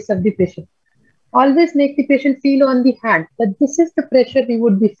on the face of the patient. Always make the patient feel on the hand that this is the pressure we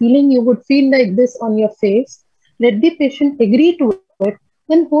would be feeling. You would feel like this on your face. Let the patient agree to it.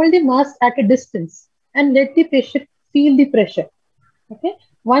 Then hold the mask at a distance and let the patient feel the pressure. Okay.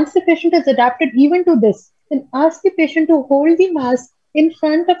 Once the patient has adapted even to this, then ask the patient to hold the mask in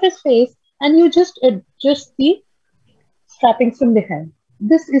front of his face and you just adjust the strappings from behind.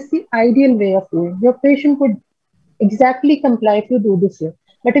 This is the ideal way of doing. Your patient would exactly comply if you do this way.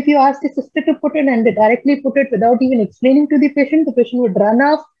 But if you ask the sister to put it and they directly put it without even explaining to the patient would run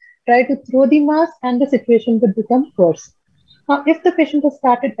off, try to throw the mask, and the situation would become worse. Now, if the patient has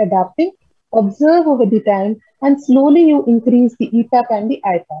started adapting, observe over the time and slowly you increase the EPAP and the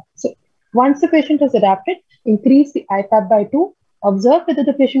IPAP. So once the patient has adapted, increase the IPAP by 2, observe whether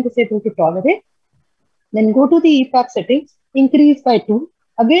the patient is able to tolerate, then go to the EPAP settings, increase by 2,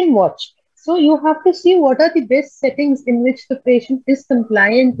 again watch. So you have to see what are the best settings in which the patient is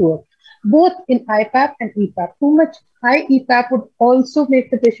compliant to it, both in IPAP and EPAP. Too much high EPAP would also make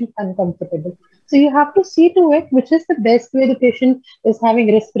the patient uncomfortable. So you have to see to it which is the best way the patient is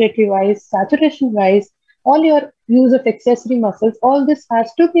having respiratory wise, saturation wise, all your use of accessory muscles, all this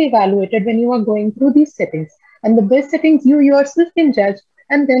has to be evaluated when you are going through these settings. And the best settings you yourself can judge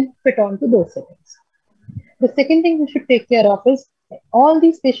and then fit on to those settings. The second thing you should take care of is all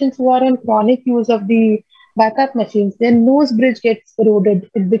these patients who are on chronic use of the BiPAP machines, their nose bridge gets eroded.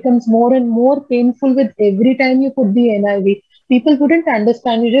 It becomes more and more painful with every time you put the NIV. People wouldn't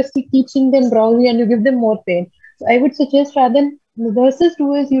understand. You just keep seeing them drowsy and you give them more pain. So I would suggest rather than the nurses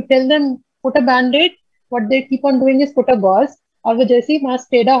do is you tell them put a band-aid. What they keep on doing is put a gauze. Or jaise mask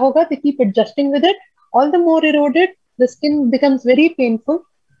teda hoga, they keep adjusting with it. All the more eroded, the skin becomes very painful.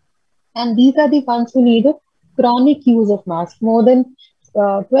 And these are the ones who need a chronic use of mask, more than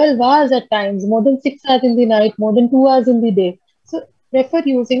 12 hours at times, more than 6 hours in the night, more than 2 hours in the day. So prefer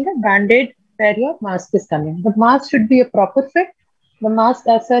using a band-aid where your mask is coming. The mask should be a proper fit. The mask,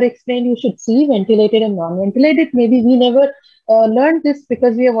 as sir explained, you should see ventilated and non-ventilated. Maybe we never learned this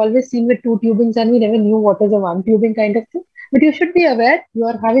because we have always seen with 2 tubings and we never knew what is a 1 tubing kind of thing. But you should be aware you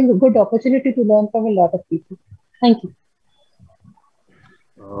are having a good opportunity to learn from a lot of people. Thank you.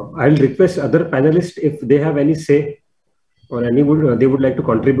 I'll request other panelists if they have any say or any they would like to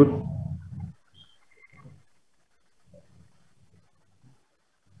contribute.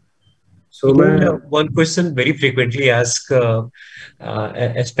 So one question very frequently asked,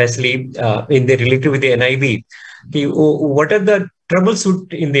 especially in the related with the NIV, what are the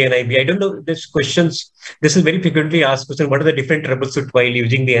troubleshoot in the NIV? I don't know this questions. This is very frequently asked question. What are the different troubleshoot while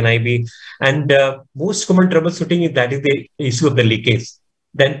using the NIV? And most common troubleshooting is that is the issue of the leakage.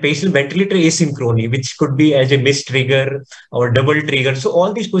 Then patient ventilator asynchrony, which could be as a missed trigger or double trigger. So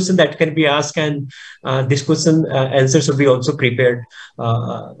all these questions that can be asked, and this question answers should be also prepared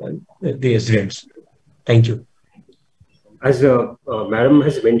the students. Thank you. As Madam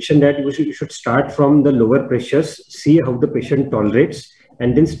has mentioned that you should start from the lower pressures, see how the patient tolerates,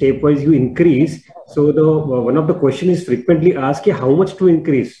 and then stepwise you increase. So the one of the question is frequently asked, how much to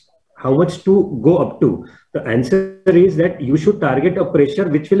increase, how much to go up to. The answer is that you should target a pressure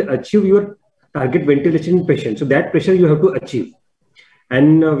which will achieve your target ventilation in patient. So that pressure you have to achieve.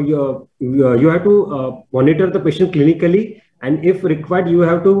 And you have to monitor the patient clinically. And if required, you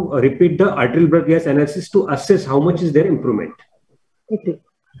have to repeat the arterial blood gas analysis to assess how much is their improvement. Okay.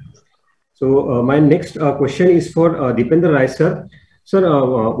 So my next question is for Deependra Rai sir. Sir,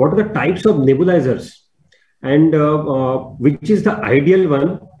 what are the types of nebulizers and which is the ideal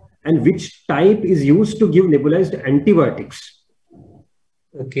one? And which type is used to give nebulized antibiotics?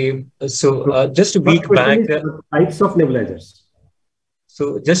 Okay, so just a week back, types of nebulizers.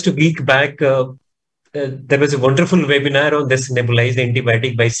 So just a week back, there was a wonderful webinar on this nebulized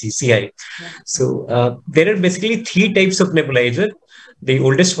antibiotic by CCI. So there are basically 3 types of nebulizer. The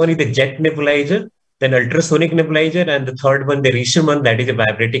oldest one is the jet nebulizer, then ultrasonic nebulizer, and the third one, the recent one, that is a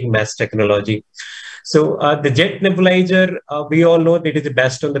vibrating mask technology. So the jet nebulizer, we all know that it is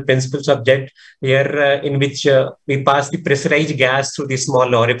based on the principles of jet, here in which we pass the pressurized gas through the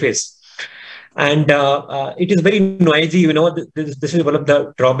small orifice. And it is very noisy. You know, this is one of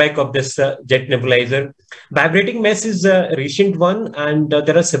the drawback of this jet nebulizer. Vibrating mesh is a recent one, and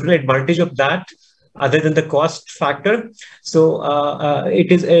there are several advantages of that, other than the cost factor. So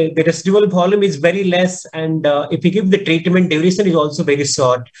it is the residual volume is very less, and if you give the treatment, duration is also very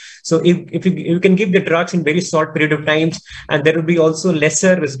short. So if you can give the drugs in very short period of times, and there will be also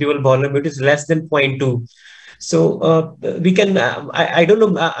lesser residual volume. It is less than 0.2. So we can, I don't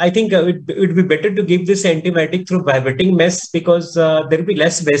know, I think it would be better to give this antibiotic through vibrating mesh, because there will be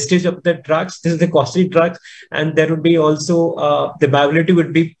less wastage of the drugs. This is the costly drugs, and there would be also, the viability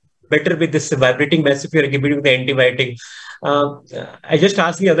would be better with this vibrating mesh if you are giving the antibiotic. I just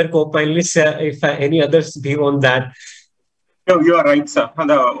asked the other co-panelists if any others view on that. No, you are right, sir.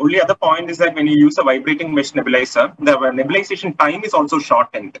 The only other point is that when you use a vibrating mesh nebulizer, the nebulization time is also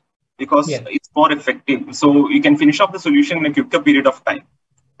shortened, because it's more effective. So you can finish off the solution in a quicker period of time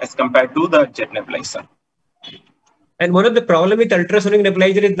as compared to the jet nebulizer. And one of the problem with ultrasonic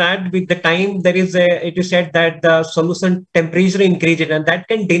nebulizer is that with the time it is said that the solution temperature increases, and that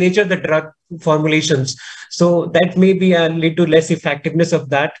can denature the drug formulations. So that may be lead to less effectiveness of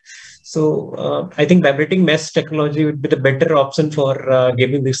that. So I think vibrating mesh technology would be the better option for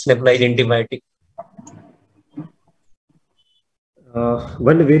giving this nebulized antibiotic.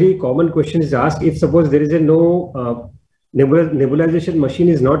 One very common question is asked: if suppose there is no nebulization machine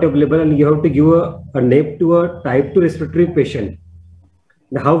is not available, and you have to give a neb to a type 2 respiratory patient,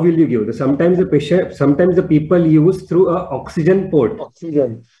 how will you give? Sometimes the people use through a oxygen port.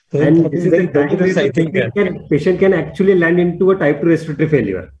 Oxygen. And this is very dangerous. I think patient can actually land into a type 2 respiratory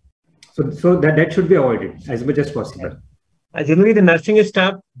failure. So that should be avoided as much as possible. Generally, the nursing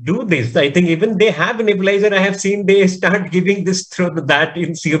staff do this. I think even they have a nebulizer. I have seen they start giving this through that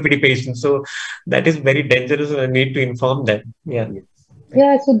in COPD patients. So that is very dangerous, and I need to inform them. Yeah.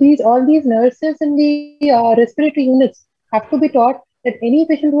 Yeah. So all these nurses in the respiratory units have to be taught that any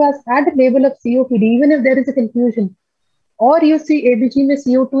patient who has had a label of COPD, even if there is a confusion, or you see ABG में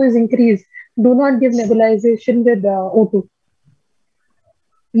CO2 is increased, do not give nebulization with O2.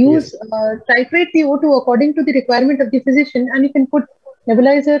 Titrate the O2 according to the requirement of the physician, and you can put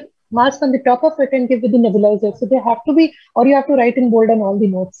nebulizer mask on the top of it and give with the nebulizer. So they have to be, or you have to write in bold on all the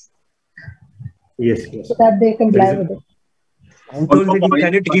notes. Yes. So that they comply with it. I'm told that you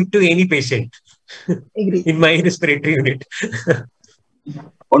cannot give to any patient. Agree. In my respiratory unit.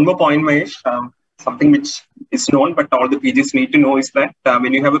 One more point, Mahesh. Something which is known, but all the PGs need to know is that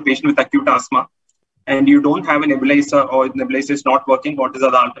when you have a patient with acute asthma, and you don't have a nebulizer, or the nebulizer is not working, what is the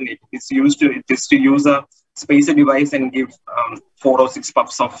alternative? It is to use a spacer device and give 4 or 6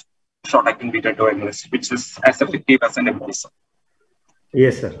 puffs of short-acting beta-2 agonist, which is as effective as a nebulizer.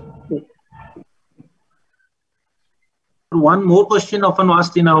 Yes, sir. One more question often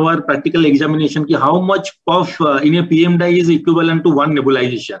asked in our practical examination: how much puff in a PM-DI is equivalent to 1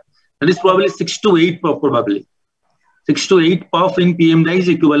 nebulization? That is probably 6 to 8 puff, probably. 6 to 8 puff in PM-DI is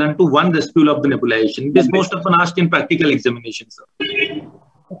equivalent to 1 respule of the nebulization. This is most often asked in practical examinations.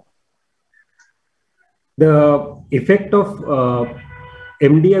 The effect of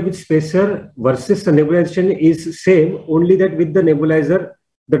MDI with spacer versus the nebulization is same, only that with the nebulizer,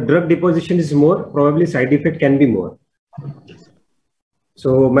 the drug deposition is more, probably side effect can be more.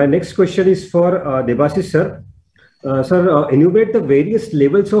 So my next question is for Debasis, sir. Sir, enumerate the various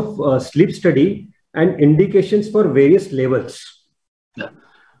levels of sleep study and indications for various levels.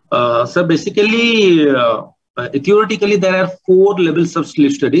 So basically, theoretically, there are 4 levels of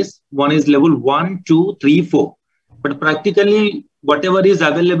sleep studies. One is level 1, 2, 3, 4. But practically, whatever is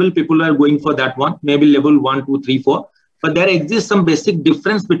available, people are going for that one, maybe level 1, 2, 3, 4. But there exists some basic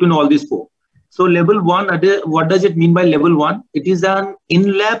difference between all these 4. So level 1, what does it mean by level 1? It is an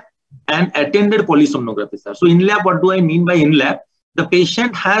in-lab and attended polysomnography, sir. So in-lab, what do I mean by in-lab? The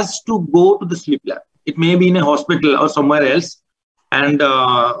patient has to go to the sleep lab. It may be in a hospital or somewhere else. And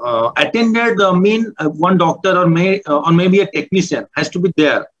attended mean one doctor or maybe a technician has to be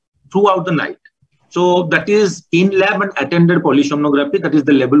there throughout the night. So that is in-lab and attended polysomnography. That is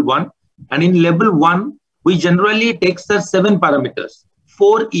the level 1. And in level 1, we generally take 7 parameters.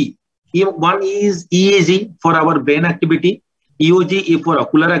 4E. One is EAG for our brain activity, EOG for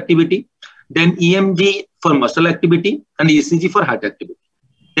ocular activity, then EMG for muscle activity, and ECG for heart activity.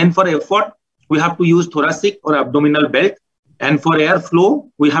 Then for effort, we have to use thoracic or abdominal belt. And for airflow,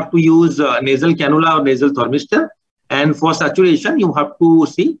 we have to use nasal cannula or nasal thermistor. And for saturation, you have to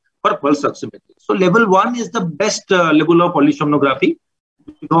see for pulse oximetry. So level 1 is the best level of polysomnography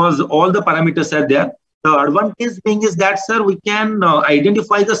because all the parameters are there. The advantage being is that, sir, we can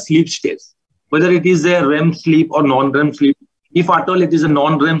identify the sleep states, whether it is a REM sleep or non-REM sleep. If at all it is a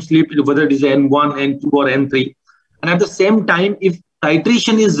non-REM sleep, whether it is N1, N2 or N3. And at the same time, if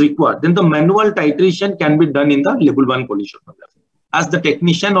titration is required, then the manual titration can be done in the level 1 polysomnography, as the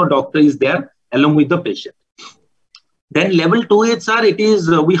technician or doctor is there along with the patient. Then level 2 is, sir, it is,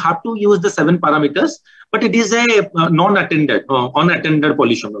 we have to use the 7 parameters, but it is a unattended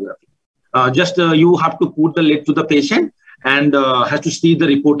polysomnography. Just you have to put the lead to the patient and has to see the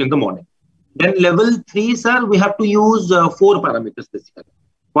report in the morning. Then level 3, sir, we have to use 4 parameters basically.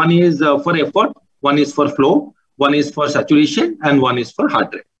 One is for effort, one is for flow, one is for saturation, and one is for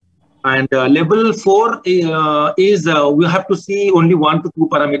heart rate. And level 4 is we have to see only 1 to 2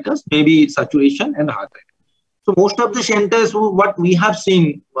 parameters, maybe saturation and heart rate. So most of the centers, what we have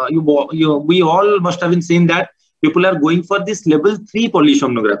seen, we all must have seen that people are going for this level 3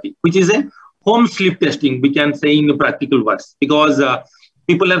 polysomnography, which is a home sleep testing, we can say in practical words, because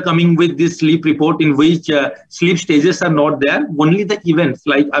people are coming with this sleep report in which sleep stages are not there. Only the events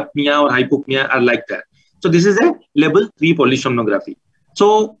like apnea or hypopnea are like that. So this is a level 3 polysomnography.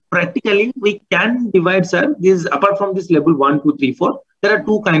 So practically we can divide, sir, this apart from this level 1, 2, 3, 4, there are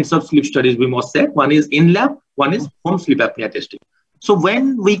 2 kinds of sleep studies we must say. One is in-lab, one is home sleep apnea testing. So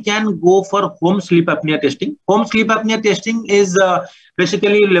when we can go for home sleep apnea testing is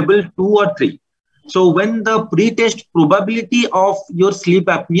basically level 2 or 3. So when the pre-test probability of your sleep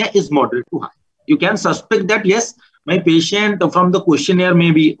apnea is moderate to high, you can suspect that yes, my patient from the questionnaire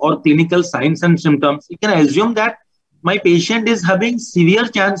maybe or clinical signs and symptoms, you can assume that my patient is having severe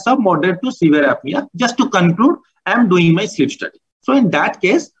chance of moderate to severe apnea. Just to conclude, I am doing my sleep study. So in that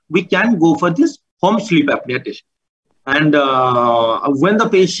case, we can go for this home sleep apnea test. And when the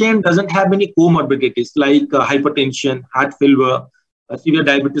patient doesn't have any comorbidities like hypertension, heart failure, severe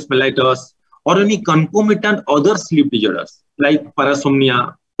diabetes mellitus, or any concomitant other sleep disorders like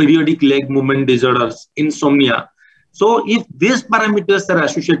parasomnia, periodic leg movement disorders, insomnia. So if these parameters are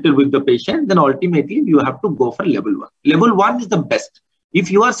associated with the patient, then ultimately you have to go for level 1. Level 1 is the best. If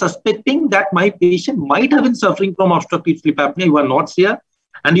you are suspecting that my patient might have been suffering from obstructive sleep apnea, you are not sure,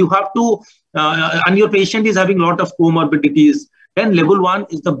 and you have to, and your patient is having a lot of comorbidities, then level 1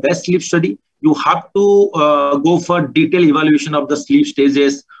 is the best sleep study. You have to go for detailed evaluation of the sleep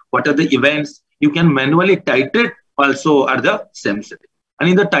stages. What are the events? You can manually titrate also at the same setting. And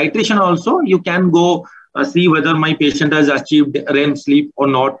in the titration also, you can go see whether my patient has achieved REM sleep or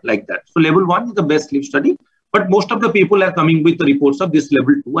not, like that. So level 1 is the best sleep study, but most of the people are coming with the reports of this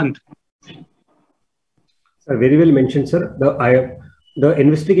level 2 and 3. Sir, very well mentioned, sir. The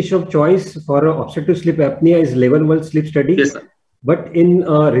investigation of choice for obstructive sleep apnea is level 1 sleep study. Yes, sir. But in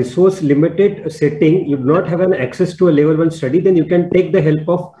a resource limited setting, you do not have an access to a level 1 study, then you can take the help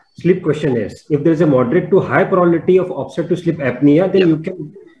of sleep questionnaires. If there is a moderate to high probability of obstructive sleep apnea, then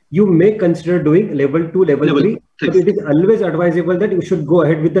you may consider doing level 2, level 3. But it is always advisable that you should go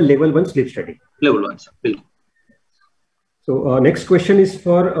ahead with the level 1 sleep study. Level 1, sir. So next question is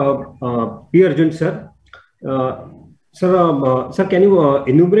for P Arjun, sir. Sir, can you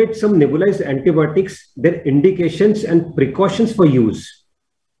enumerate some nebulized antibiotics, their indications and precautions for use?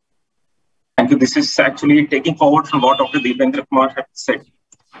 Thank you. This is actually taking forward from what Dr. Deependra Kumar had said.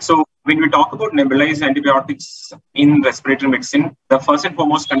 So when we talk about nebulized antibiotics in respiratory medicine, the first and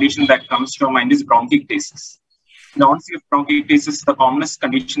foremost condition that comes to our mind is bronchiectasis. Now, non-CF bronchiectasis is the commonest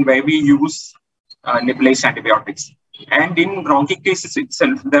condition where we use nebulized antibiotics. And in bronchiectasis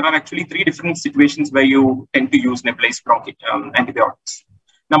itself, there are actually 3 different situations where you tend to use nebulized antibiotics.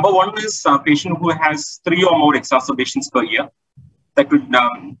 Number 1 is a patient who has 3 or more exacerbations per year. That would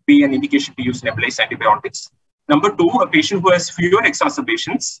be an indication to use nebulized antibiotics. Number 2, a patient who has fewer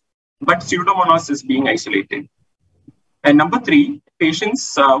exacerbations, but Pseudomonas is being isolated. And number 3,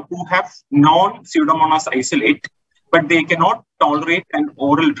 patients who have non-Pseudomonas isolate, but they cannot tolerate an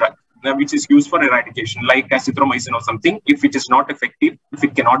oral drug which is used for eradication, like azithromycin or something. If it is not effective, if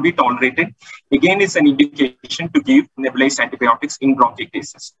it cannot be tolerated, again, it's an indication to give nebulized antibiotics in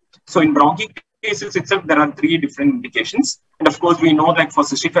bronchiectasis. So in bronchiectasis itself, there are 3 different indications. And of course, we know that for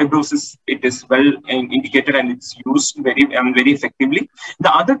cystic fibrosis, it is well indicated and it's used very effectively.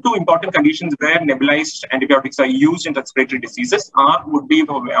 The other 2 important conditions where nebulized antibiotics are used in respiratory diseases would be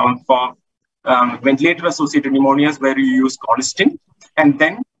for ventilator-associated pneumonias, where you use colistin, and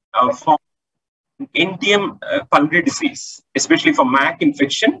then for NTM pulmonary disease, especially for MAC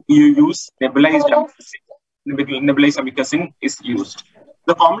infection, you use nebulized amikacin is used.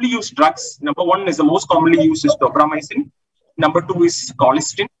 The commonly used drugs, number 1 is the most commonly used is tobramycin. Number 2 is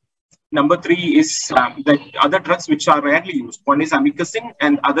colistin. Number 3 is the other drugs which are rarely used. One is amikacin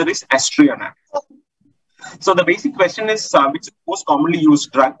and other is aztreonam. So the basic question is which is the most commonly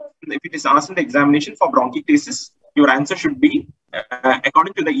used drug? If it is asked in the examination for bronchiectasis, your answer should be,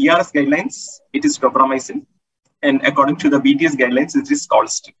 according to the ERS guidelines, it is tobramycin, and according to the BTS guidelines, it is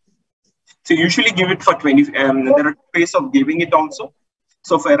Colstim. So you usually give it for 20, there are ways of giving it also.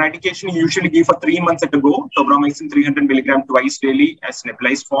 So for eradication, you usually give for 3 months at a go, tobramycin 300 milligram twice daily as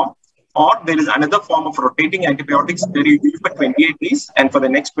nebulized form. Or there is another form of rotating antibiotics where you give for 28 days, and for the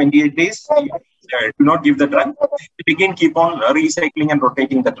next 28 days, you do not give the drug. You again keep on recycling and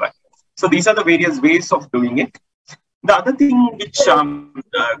rotating the drug. So these are the various ways of doing it. The other thing which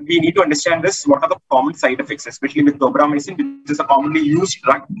we need to understand is what are the common side effects, especially with tobramycin, which is a commonly used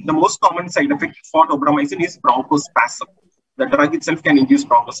drug. The most common side effect for tobramycin is bronchospasm. The drug itself can induce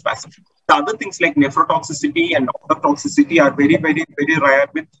bronchospasm. The other things like nephrotoxicity and ototoxicity are very, very, very rare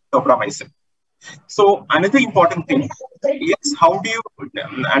with tobramycin. So another important thing is how do you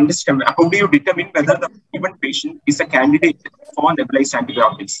understand, how do you determine whether the given patient is a candidate for nebulized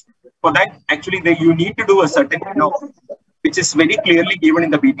antibiotics? For that, actually, you need to do a certain which is very clearly given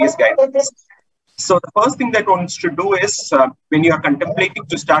in the BTS guidelines. So the first thing that one should do is when you are contemplating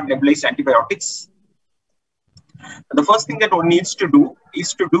to start nebulized antibiotics, the first thing that one needs to do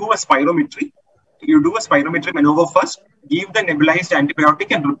is to do a spirometry. You do a spirometry maneuver first, give the nebulized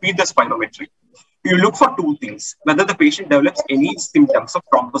antibiotic and repeat the spirometry. You look for two things, whether the patient develops any symptoms of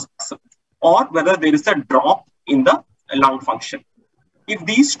bronchospasm or whether there is a drop in the lung function. If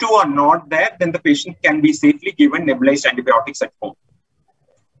these two are not there, then the patient can be safely given nebulized antibiotics at home.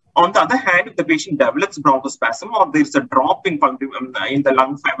 On the other hand, if the patient develops bronchospasm or there is a drop in the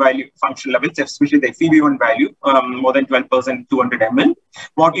lung value function levels, especially the FEV1 value, more than 12%, 200 ml,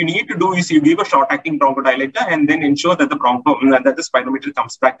 what you need to do is you give a short-acting bronchodilator and then ensure that the spirometry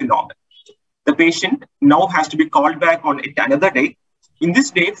comes back to normal. The patient now has to be called back on it another day. In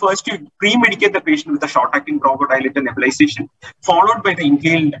this day, first you pre-medicate the patient with a short-acting bronchodilator nebulization, followed by the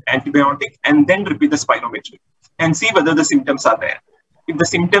inhaled antibiotic, and then repeat the spirometry and see whether the symptoms are there. If the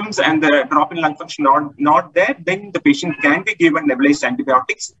symptoms and the drop in lung function are not there, then the patient can be given nebulized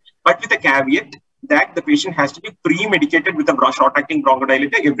antibiotics, but with a caveat that the patient has to be pre-medicated with a short-acting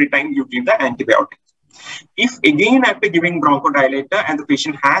bronchodilator every time you give the antibiotic. If again after giving bronchodilator and the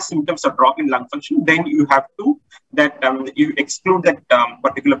patient has symptoms of drop in lung function, then you have to you exclude that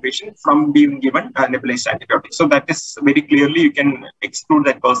particular patient from being given nebulized antibiotics. So that is very clearly you can exclude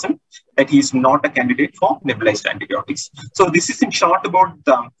that person, that he is not a candidate for nebulized antibiotics. So this is in short about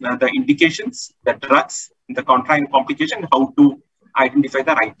the indications, the drugs, the contra and complication, how to identify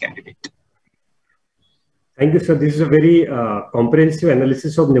the right candidate. Thank you, sir. This is a very comprehensive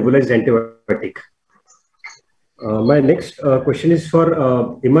analysis of nebulized antibiotic. My next question is for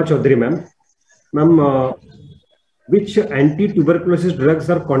Eema Chaudhary, ma'am. Ma'am, which anti-tuberculosis drugs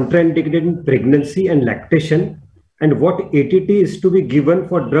are contraindicated in pregnancy and lactation, and what ATT is to be given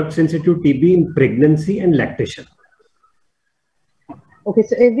for drug-sensitive TB in pregnancy and lactation? Okay,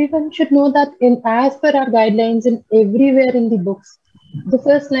 so everyone should know that as per our guidelines and everywhere in the books, the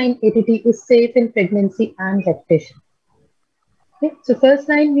first line ATT is safe in pregnancy and lactation. Okay, so first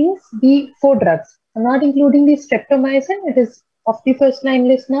line means the 4 drugs. I'm not including the streptomycin. It is of the first line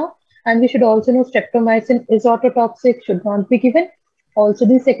list now. And we should also know streptomycin is ototoxic, should not be given. Also,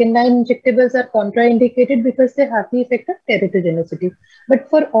 the second line injectables are contraindicated because they have the effect of teratogenicity. But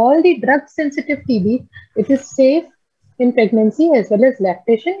for all the drug-sensitive TB, it is safe in pregnancy as well as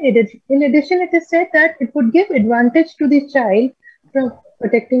lactation. In addition, it is said that it would give advantage to the child from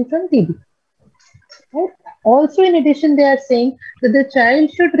protecting from TB. Right? Also, in addition, they are saying that the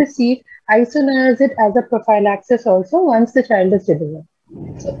child should receive isoniazid as a prophylaxis also once the child is delivered.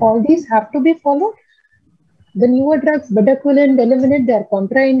 So all these have to be followed. The newer drugs, bedaquiline, delaminate, they are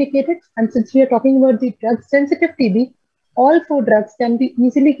contraindicated. And since we are talking about the drug-sensitive TB, all 4 drugs can be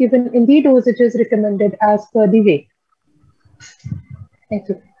easily given in the dosages recommended as per the weight. Thank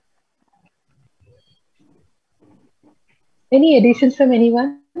you. Any additions from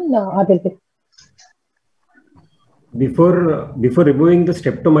anyone? No, Adil. Before removing the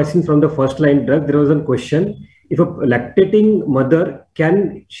streptomycin from the first line drug, there was a question. If a lactating mother,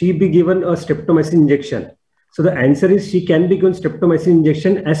 can she be given a streptomycin injection? So the answer is she can be given streptomycin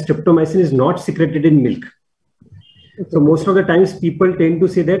injection as streptomycin is not secreted in milk. So most of the times people tend to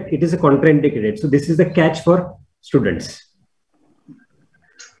say that it is a contraindicated. So this is the catch for students.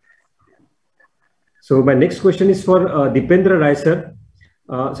 So my next question is for Deependra Rai sir.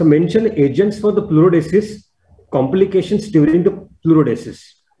 So mention agents for the pleurodesis, complications during the pleurodesis.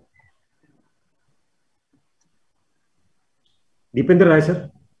 Deependra Rai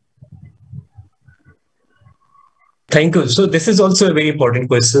sir. Thank you. So this is also a very important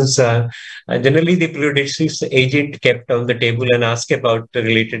question. Generally, the pleurodesis agent kept on the table and asked about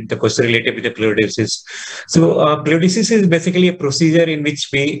the question related with the pleurodesis. So pleurodesis is basically a procedure in which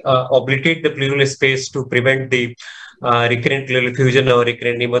we obliterate the pleural space to prevent the recurrent pleural effusion or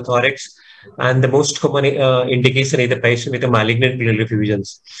recurrent pneumothorax. And the most common indication is the patient with a malignant pleural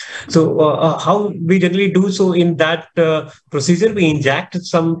effusions. So how we generally do so in that procedure, we inject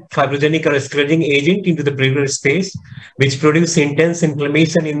some fibrogenic or sclerosing agent into the pleural space, which produce intense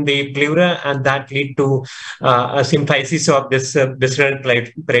inflammation in the pleura, and that lead to a symphysis of this visceral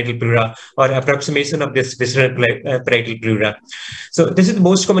parietal pleura or approximation of this visceral parietal pleura. So this is the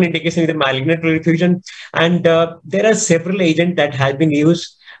most common indication in the malignant pleural effusion, and there are several agents that have been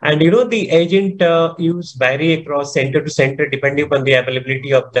used. And the agent use vary across center to center depending upon the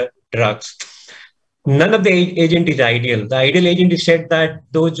availability of the drugs. None of the agent is ideal. The ideal agent is said that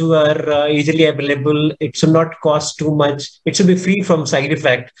those who are easily available, it should not cost too much. It should be free from side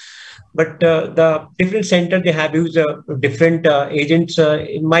effect. But the different center, they have used different agents.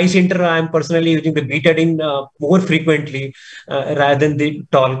 In my center, I am personally using the betadine more frequently rather than the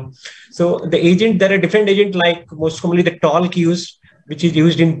talc. So the agent, there are different agents like most commonly the talc used, which is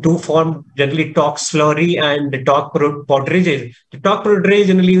used in two forms, generally talc slurry and the talc powderages. The talc powder is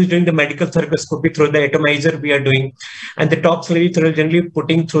generally used during the medical thoracoscopy through the atomizer we are doing, and the talc slurry through generally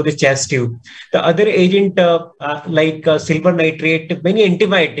putting through the chest tube. The other agent like silver nitrate, many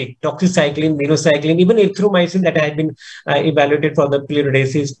antibiotic, doxycycline, minocycline, even erythromycin that has been evaluated for the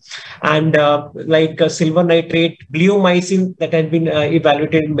pleurodesis, and like silver nitrate, bleomycin that has been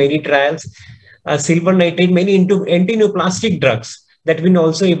evaluated in many trials. Silver nitrate, many anti-neoplastic drugs that have been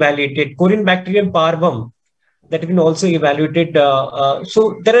also evaluated, Corynebacterium parvum that have been also evaluated.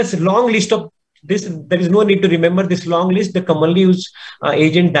 So there is a long list of this. There is no need to remember this long list, the commonly used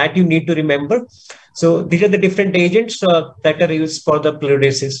agent that you need to remember. So these are the different agents that are used for the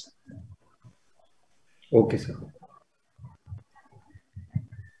pleurodesis. Okay, sir.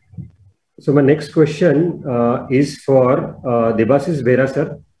 So my next question is for Debasis Behera,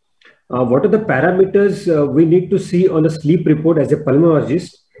 sir. What are the parameters we need to see on a sleep report as a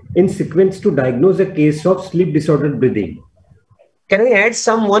pulmonologist in sequence to diagnose a case of sleep disordered breathing? Can I add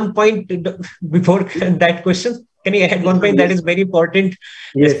one point before that question? Can you add one point that is very important,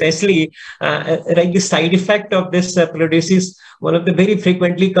 yes. Especially like the side effect of this pleurodesis? One of the very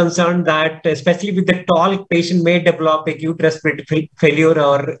frequently concerned that, especially with the talc, patient may develop acute respiratory failure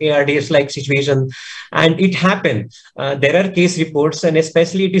or ARDS-like situation, and it happened. There are case reports, and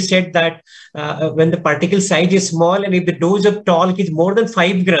especially it is said that when the particle size is small and if the dose of talc is more than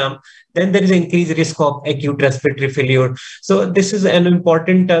 5 grams, then there is an increased risk of acute respiratory failure. So this is an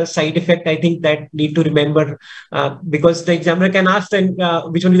important side effect, I think, that need to remember because the examiner can ask then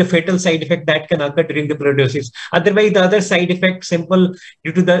which one is the fatal side effect that can occur during the pleurodesis. Otherwise, the other side effect, simple,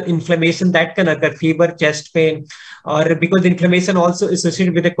 due to the inflammation that can occur, fever, chest pain, or because inflammation also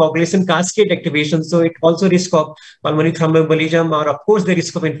associated with the coagulation cascade activation. So it also risk of pulmonary thromboembolism, or of course the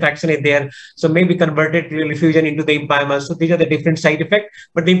risk of infection is there. So maybe converted pleural effusion into the empyema. So these are the different side effects.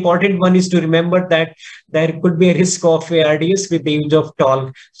 But the important one is to remember that there could be a risk of ARDS with the use of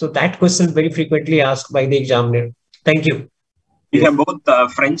talc. So that question is very frequently asked by the examiner. Thank you. We have both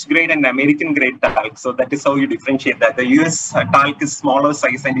French grade and American grade talc. So that is how you differentiate that. The US talc is smaller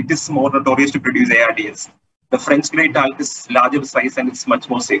size and it is more notorious to produce ARDS. The French grade talc is larger size and it's much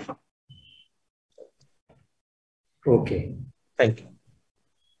more safer. Okay. Thank you.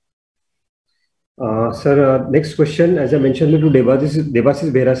 Sir, next question, as I mentioned to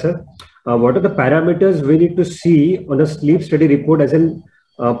Debasis Behera, sir. What are the parameters we need to see on a sleep study report as a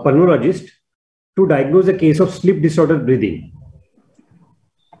pulmonologist to diagnose a case of sleep disordered breathing?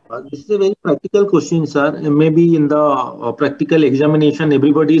 This is a very practical question, sir. Maybe in the practical examination,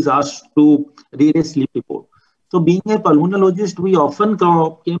 everybody is asked to read a sleep report. So being a pulmonologist, we often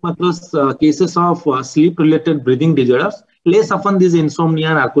came across cases of sleep-related breathing disorders. Less often these insomnia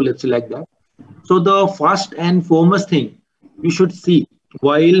and narcolepsy like that. So the first and foremost thing you should see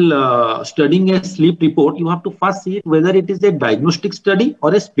while studying a sleep report, you have to first see whether it is a diagnostic study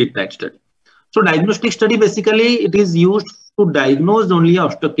or a split night study. So diagnostic study, basically, it is used to diagnose only a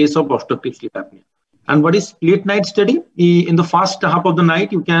case of obstructive sleep apnea. And what is split night study? In the first half of the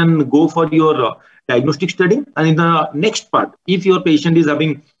night, you can go for your diagnostic study. And in the next part, if your patient is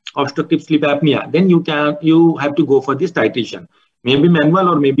having obstructive sleep apnea, then you have to go for this titration. Maybe manual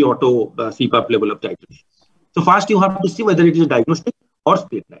or maybe auto CPAP level of titration. So first you have to see whether it is a diagnostic or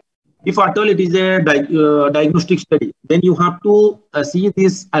split night. If at all it is a diagnostic study, then you have to see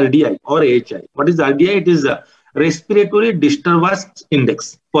this RDI or AHI. What is RDI? It is a respiratory disturbance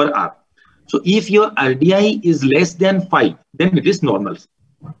index per hour. So if your RDI is less than 5, then it is normal.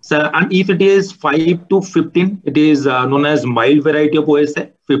 So, and if it is 5 to 15, it is known as mild variety of OSA.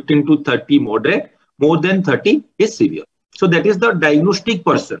 15 to 30 moderate. More than 30 is severe. So that is the diagnostic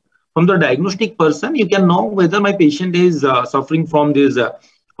person. From the diagnostic person, you can know whether my patient is suffering from this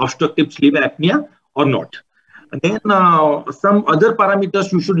obstructive sleep apnea or not. And then some other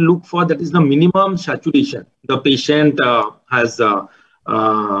parameters you should look for, that is the minimum saturation the patient has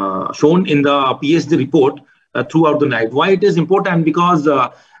shown in the PSD report throughout the night. Why it is important? Because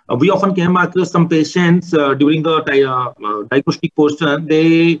we often came across some patients during the diagnostic portion,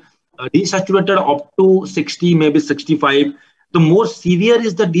 they desaturated up to 60, maybe 65. The more severe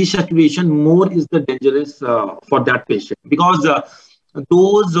is the desaturation, more is the dangerous for that patient, because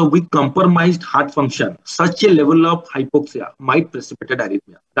those with compromised heart function, such a level of hypoxia might precipitate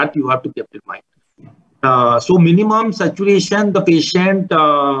arrhythmia. That you have to keep in mind. So minimum saturation the patient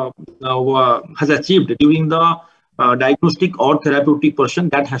has achieved during the diagnostic or therapeutic portion,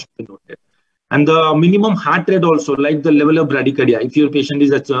 that has to be noted. And the minimum heart rate also, like the level of bradycardia, if your patient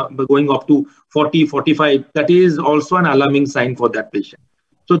is going up to 40, 45, that is also an alarming sign for that patient.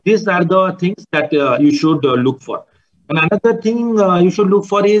 So these are the things that you should look for. And another thing you should look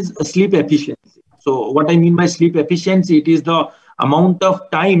for is sleep efficiency. So what I mean by sleep efficiency, it is the amount of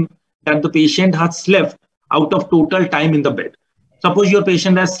time that the patient has slept out of total time in the bed. Suppose your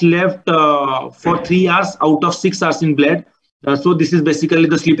patient has slept for 3 hours out of 6 hours in bed. So this is basically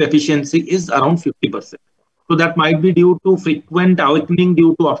the sleep efficiency is around 50%. So that might be due to frequent awakening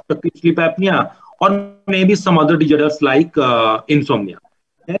due to obstructive sleep apnea, or maybe some other disorders like insomnia.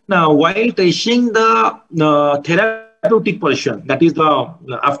 And while tracing the therapeutic portion, that is the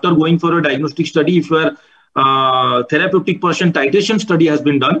after going for a diagnostic study, if your therapeutic portion titration study has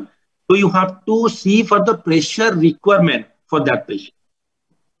been done, so you have to see for the pressure requirement for that patient.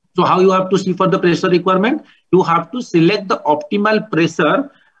 So how you have to see for the pressure requirement? You have to select the optimal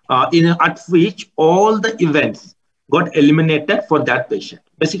pressure at which all the events got eliminated for that patient.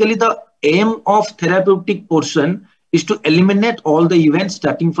 Basically, the aim of therapeutic portion is to eliminate all the events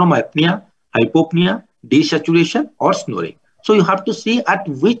starting from apnea, hypopnea, desaturation, or snoring. So you have to see at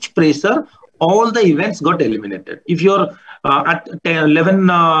which pressure all the events got eliminated. If you're at 11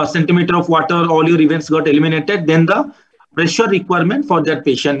 centimeter of water, all your events got eliminated, then the pressure requirement for that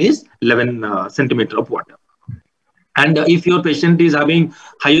patient is 11 centimeter of water. And if your patient is having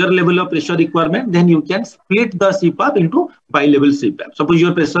higher level of pressure requirement, then you can split the CPAP into bi-level CPAP. Suppose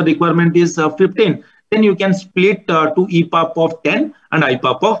your pressure requirement is 15, then you can split to EPAP of 10 and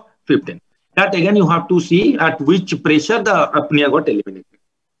IPAP of 15. That again, you have to see at which pressure the apnea got eliminated.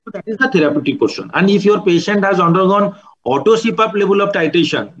 So that is the therapeutic portion. And if your patient has undergone auto CPAP level of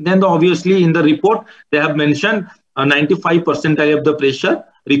titration, then obviously in the report, they have mentioned 95% of the pressure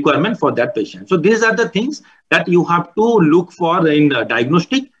requirement for that patient. So these are the things that you have to look for in the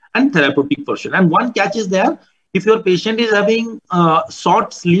diagnostic and therapeutic portion. And one catch is there, if your patient is having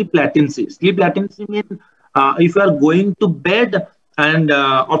short sleep latency. Sleep latency means if you are going to bed and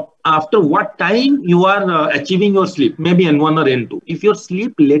after what time you are achieving your sleep, maybe N1 or N2. If your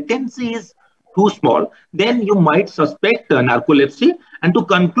sleep latency is too small, then you might suspect narcolepsy, and to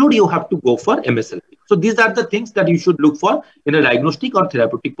conclude, you have to go for MSLP. So these are the things that you should look for in a diagnostic or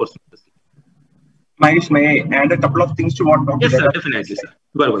therapeutic portion. Mahesh, may I add a couple of things to what Dr. Yes, sir, definitely, sir.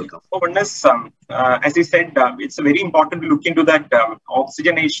 You are welcome. So one is, as I said, it's very important to look into that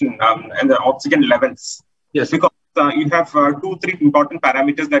oxygenation and the oxygen levels. Yes. Because you have 2-3 important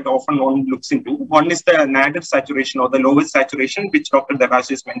parameters that often one looks into. One is the nadir saturation or the lowest saturation, which Dr.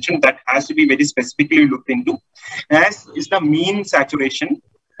 Debasis mentioned, that has to be very specifically looked into, as is the mean saturation.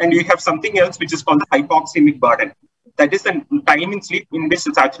 And you have something else which is called the hypoxemic burden. That is the time in sleep in which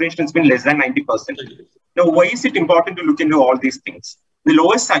the saturation has been less than 90%. Now, why is it important to look into all these things? The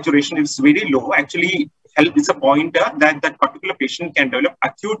lowest saturation is very low. Actually, it's a pointer that that particular patient can develop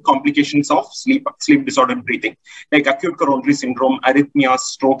acute complications of sleep disordered breathing, like acute coronary syndrome, arrhythmias,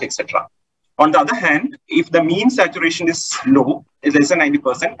 stroke, etc. On the other hand, if the mean saturation is low, is less than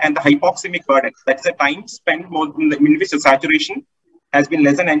 90%, and the hypoxemic burden, that's the time spent more than the in which the saturation has been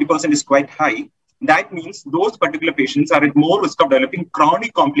less than 90% is quite high, that means those particular patients are at more risk of developing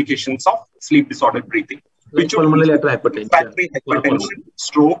chronic complications of sleep disordered breathing, which pulmonary hypertension,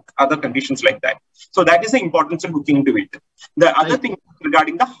 stroke, other conditions like that. So that is the importance of looking into it. The other thing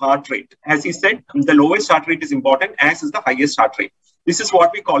regarding the heart rate, as he said, the lowest heart rate is important, as is the highest heart rate. This is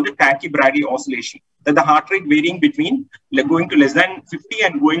what we call the tachybrady oscillation, that the heart rate varying between going to less than 50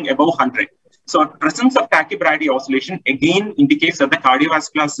 and going above 100. So presence of tachybrady oscillation again indicates that the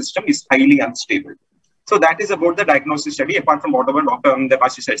cardiovascular system is highly unstable. So that is about the diagnosis study, apart from whatever Dr.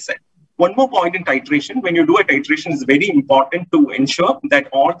 Debasis has said. One more point in titration, when you do a titration, it's very important to ensure that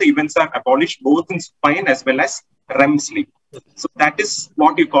all the events are abolished, both in supine as well as REM sleep. So that is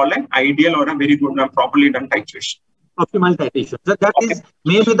what you call an ideal or a very good and properly done titration. Optimal titration. So that is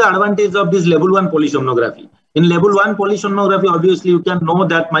maybe the advantage of this level 1 polysomnography. In level 1 polysomnography, obviously you can know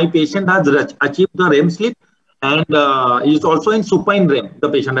that my patient has achieved the REM sleep and is also in supine REM, the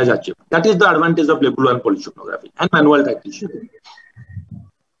patient has achieved. That is the advantage of level 1 polysomnography and manual titration.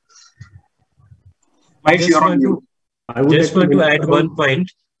 I just want to add one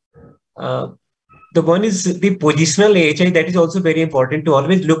point. The one is the positional AHI. That is also very important to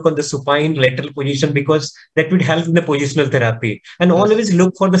always look on the supine lateral position, because that would help in the positional therapy. And always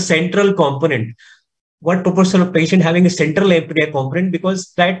look for the central component. What proportion of patient having a central apnea component,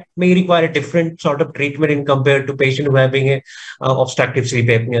 because that may require a different sort of treatment in compared to patient who having a obstructive sleep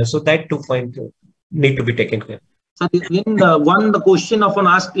apnea. So that 2 points need to be taken care. So the question often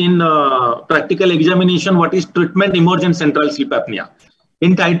asked in practical examination, what is treatment emergent central sleep apnea?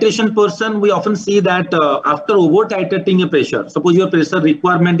 In titration person, we often see that after over titrating a pressure, suppose your pressure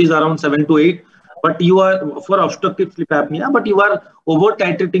requirement is around 7 to 8, but you are for obstructive sleep apnea, but you are over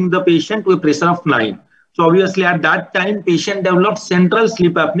titrating the patient to a pressure of 9. So obviously at that time, patient develops central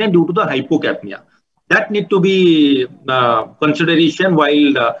sleep apnea due to the hypocapnia. That need to be consideration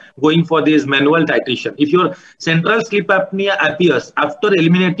while going for this manual titration. If your central sleep apnea appears after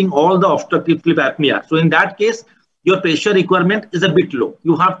eliminating all the obstructive sleep apnea, so in that case, your pressure requirement is a bit low.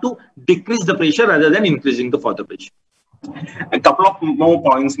 You have to decrease the pressure rather than increasing the further pressure. A couple of more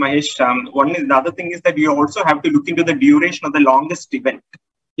points, Mahesh. One is, the other thing is that you also have to look into the duration of the longest event.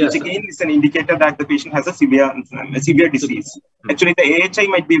 Yes, which again is an indicator that the patient has a severe disease. Actually, the AHI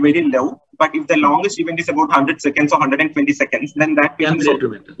might be very low, but if the longest event is about 100 seconds or 120 seconds, then that patient is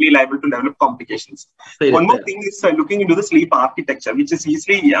be liable to develop complications. One more thing is looking into the sleep architecture, which is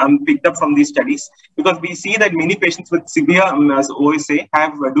easily picked up from these studies, because we see that many patients with severe OSA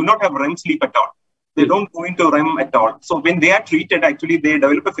do not have REM sleep at all. They don't go into REM at all. So when they are treated, actually they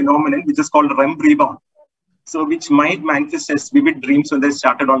develop a phenomenon which is called REM rebound. So which might manifest as vivid dreams when they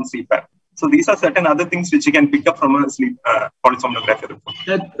started on CPAP. So these are certain other things which you can pick up from a sleep polysomnography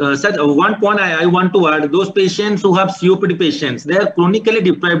report. Sir, one point I want to add, those patients who have COPD patients, they are chronically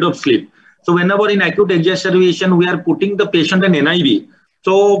deprived of sleep. So whenever in acute exacerbation, we are putting the patient in NIV.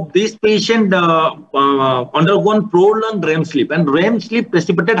 So this patient undergone prolonged REM sleep, and REM sleep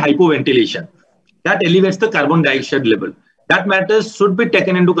precipitate hypoventilation. That elevates the carbon dioxide level. That matters should be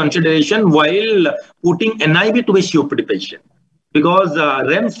taken into consideration while putting NIV to a COPD patient, because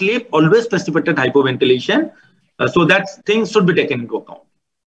REM sleep always precipitates hypoventilation. So that things should be taken into account.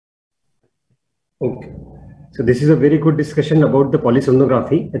 Okay. So this is a very good discussion about the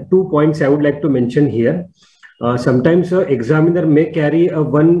polysomnography. 2 points I would like to mention here. Sometimes an examiner may carry a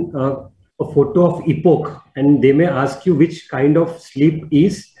photo of epoch, and they may ask you which kind of sleep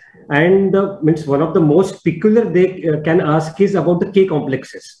is. And means one of the most peculiar they can ask is about the K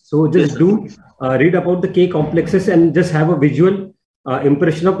complexes. So just do read about the K complexes and just have a visual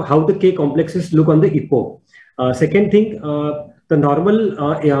impression of how the K complexes look on the EPO. Second thing, the normal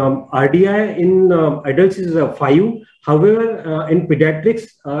RDI in adults is 5. However, in pediatrics,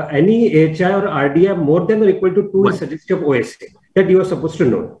 any AHI or RDI more than or equal to 2 is suggestive of OSA. That you are supposed to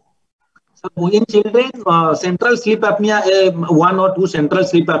know. So in children, central sleep apnea, 1 or 2 central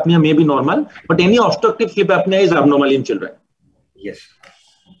sleep apnea may be normal, but any obstructive sleep apnea is abnormal in children. Yes.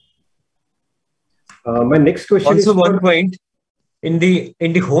 My next question also is one point. In the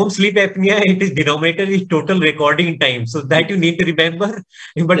home sleep apnea, it is denominator is total recording time. So that you need to remember.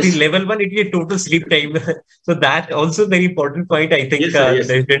 But in level 1, it is a total sleep time. So that also very important point, I think, the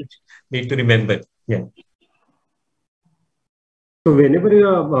student need to remember. Yeah. So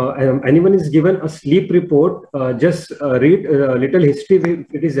whenever anyone is given a sleep report, just read a little history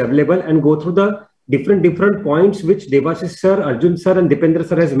if it is available and go through the different points which Debasis sir, Arjun sir and Deependra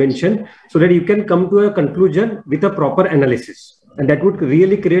sir has mentioned, so that you can come to a conclusion with a proper analysis. And that would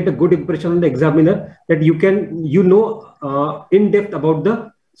really create a good impression on the examiner that you know in depth about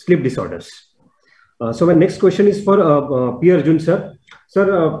the sleep disorders. So my next question is for P Arjun sir. Sir,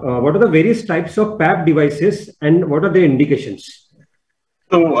 what are the various types of PAP devices and what are their indications?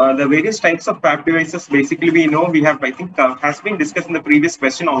 So the various types of PAP devices, basically we know we have, I think, has been discussed in the previous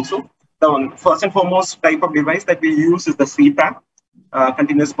question also. The first and foremost type of device that we use is the CPAP,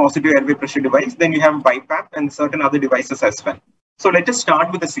 continuous positive airway pressure device. Then you have BiPAP and certain other devices as well. So let us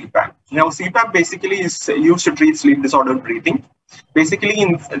start with the CPAP. Now CPAP basically is used to treat sleep disordered breathing. Basically,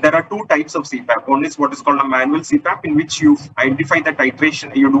 there are 2 types of CPAP. One is what is called a manual CPAP, in which you identify the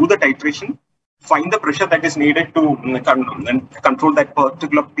titration, you do the titration find the pressure that is needed to control that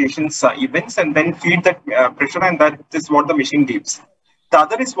particular patient's events, and then feed that pressure, and that is what the machine gives. The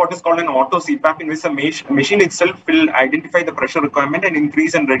other is what is called an auto CPAP, in which the machine itself will identify the pressure requirement and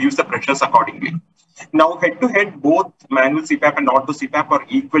increase and reduce the pressures accordingly. Now, head-to-head, both manual CPAP and auto CPAP are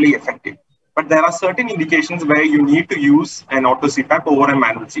equally effective. But there are certain indications where you need to use an auto CPAP over a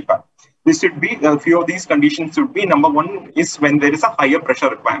manual CPAP. This should be, a few of these conditions should be, number one is when there is a higher pressure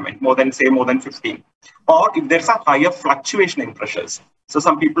requirement, more than 15, or if there's a higher fluctuation in pressures. So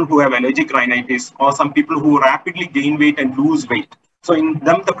some people who have allergic rhinitis, or some people who rapidly gain weight and lose weight. So in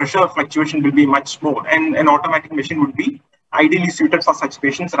them, the pressure fluctuation will be much more, and an automatic machine would be ideally suited for such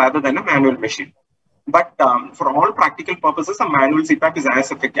patients rather than a manual machine. But for all practical purposes, a manual CPAP is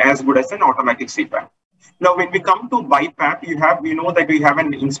as good as an automatic CPAP. Now, when we come to BiPAP, we know that we have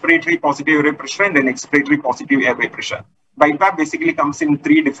an inspiratory positive airway pressure and an expiratory positive airway pressure. BiPAP basically comes in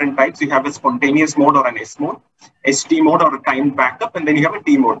 3 different types. You have a spontaneous mode or an S mode, ST mode or a timed backup, and then you have a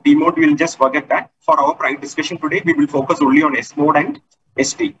T mode. T mode, we'll just forget that. For our discussion today, we will focus only on S mode and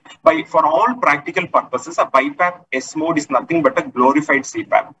ST. For all practical purposes, a BiPAP S mode is nothing but a glorified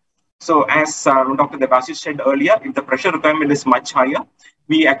CPAP. So as Dr. Debasis said earlier, if the pressure requirement is much higher,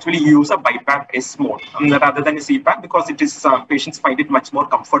 we actually use a BiPAP S mode rather than a CPAP, because it is patients find it much more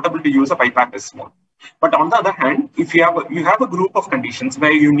comfortable to use a BiPAP S mode. But on the other hand, if you have a group of conditions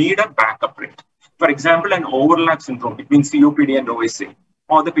where you need a backup rate, for example, an overlap syndrome between COPD and OSA,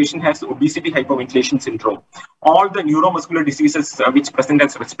 or the patient has obesity hypoventilation syndrome, all the neuromuscular diseases which present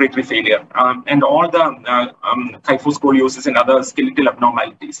as respiratory failure, and all the kyphoscoliosis and other skeletal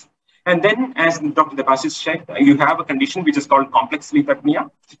abnormalities. And then, as Dr. Debasis said, you have a condition which is called complex sleep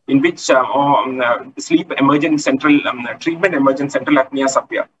apnea, in which sleep emergent central treatment emergent central apneas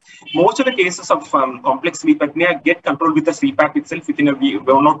appear. Most of the cases of complex sleep apnea get controlled with the CPAP itself within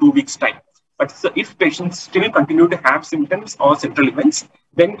 1 or 2 weeks' time. But so if patients still continue to have symptoms or central events,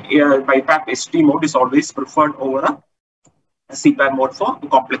 then BiPAP ST mode is always preferred over a CPAP mode for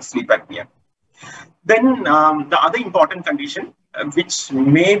complex sleep apnea. Then the other important condition which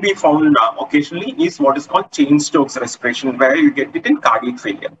may be found occasionally is what is called Cheyne-Stokes respiration, where you get it in cardiac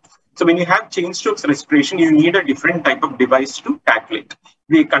failure. So when you have Cheyne-Stokes respiration, you need a different type of device to tackle it.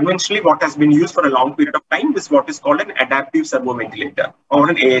 Conventionally, what has been used for a long period of time is what is called an adaptive servo ventilator, or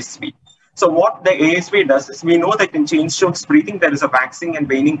an ASV. So what the ASV does is, we know that in Cheyne-Stokes breathing, there is a waxing and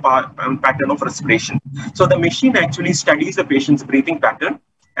waning pattern of respiration. So the machine actually studies the patient's breathing pattern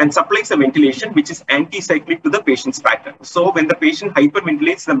and supplies a ventilation which is anti-cyclic to the patient's pattern. So when the patient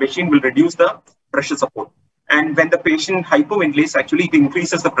hyperventilates, the machine will reduce the pressure support. And when the patient hyperventilates, actually it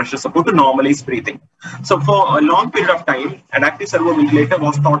increases the pressure support to normalize breathing. So for a long period of time, adaptive servo ventilator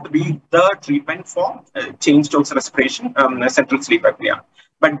was thought to be the treatment for Cheyne-Stokes respiration, central sleep apnea.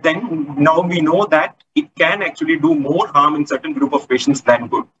 But then now we know that it can actually do more harm in certain group of patients than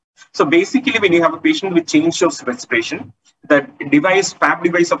good. So basically, when you have a patient with Cheyne-Stokes respiration, the PAP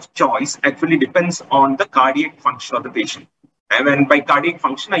device of choice actually depends on the cardiac function of the patient. And when by cardiac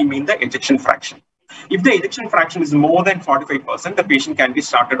function, I mean the ejection fraction. If the ejection fraction is more than 45%, the patient can be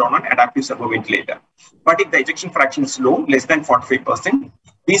started on an adaptive servo ventilator. But if the ejection fraction is low, less than 45%,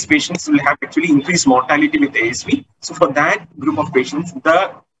 these patients will have actually increased mortality with ASV. So for that group of patients,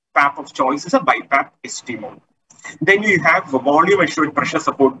 the PAP of choice is a BiPAP ST mode. Then you have volume assured pressure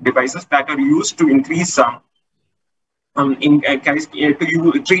support devices that are used to increase to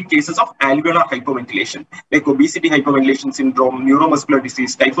treat cases of alveolar hypoventilation, like obesity hypoventilation syndrome, neuromuscular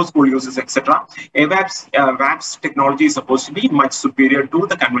disease, kyphoscoliosis, etc. VAPS technology is supposed to be much superior to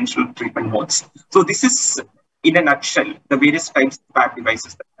the conventional treatment modes. So this is, in a nutshell, the various types of PAP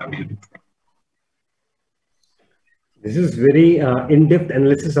devices that are available. This is very in-depth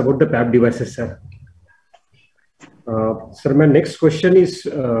analysis about the PAP devices, sir. Sir, my next question is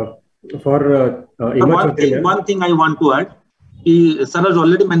for Eema. One thing I want to add, sir has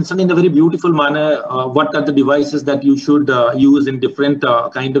already mentioned in a very beautiful manner what are the devices that you should use in different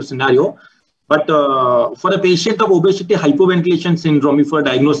kind of scenario. But for a patient of obesity hypoventilation syndrome, if we're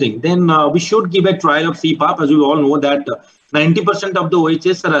diagnosing, then we should give a trial of CPAP, as we all know that 90% of the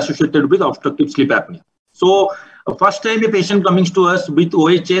OHS are associated with obstructive sleep apnea. So first time a patient coming to us with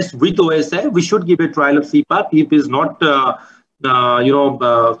OHS, with OSA, we should give a trial of CPAP. If is not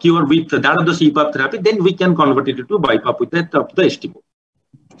cured with that of the CPAP therapy, then we can convert it to BiPAP with that of the ST mode.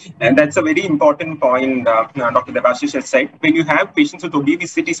 And that's a very important point Dr. Debasis has said. When you have patients with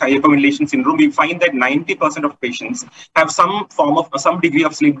obesity hypoventilation syndrome, we find that 90% of patients have some degree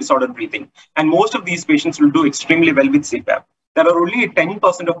of sleep disordered breathing. And most of these patients will do extremely well with CPAP. There are only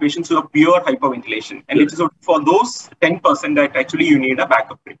 10% of patients who have pure hyperventilation. And it is for those 10% that actually you need a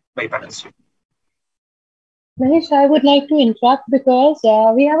backup BiPAP. Mahesh, I would like to interrupt because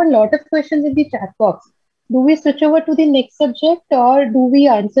we have a lot of questions in the chat box. Do we switch over to the next subject or do we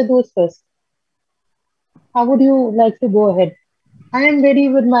answer those first? How would you like to go ahead? I am ready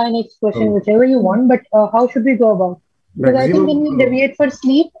with my next question, whichever you want, but how should we go about? Because I think when we deviate for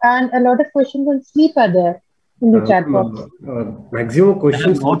sleep, and a lot of questions on sleep are there in the chat box. Maximum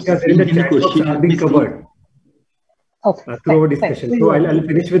questions which are in the chat box are being covered. Okay. Through our discussion. So I'll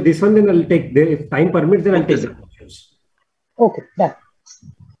finish with this one, then I'll take if time permits, then I'll take the questions. Okay, done.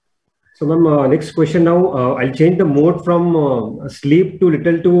 So, ma'am, next question now. I'll change the mode from sleep to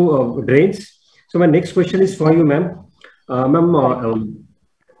little to drains. So, my next question is for you, ma'am. Ma'am,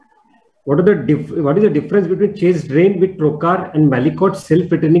 what is the difference between chest drain with trocar and Malicot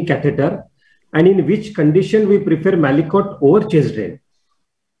self-retaining catheter, and in which condition we prefer Malicot over chest drain?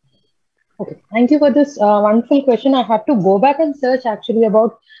 Okay, thank you for this wonderful question. I have to go back and search actually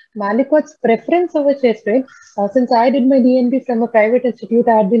about Malicot's preference over chest drain. Since I did my DNB from a private institute,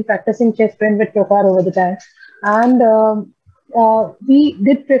 I had been practicing chest drain with trocar over the time, and we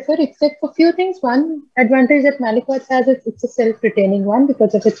did prefer, except for few things. One advantage that Malicot has is it's a self-retaining one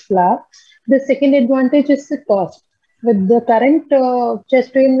because of its flower. The second advantage is the cost. With the current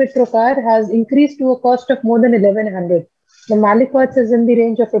chest drain with trocar has increased to a cost of more than 1100. The Malicot is in the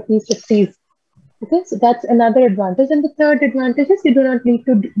range of ₹50s. Okay, so that's another advantage. And the third advantage is you do not need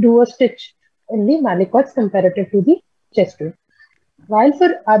to do a stitch in the Malicots comparative to the chest drain. While for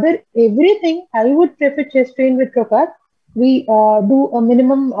everything, I would prefer chest drain with trocar. We do a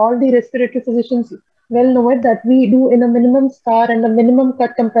minimum, all the respiratory physicians well know it, that we do in a minimum scar and a minimum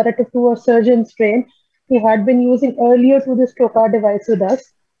cut comparative to a surgeon's drain who had been using earlier to this trocar device with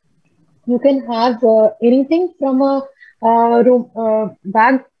us. You can have anything from a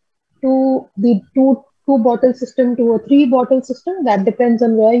bag to the two bottle system to a 3-bottle system. That depends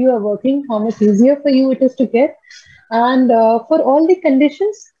on where you are working, how much easier for you it is to get. And for all the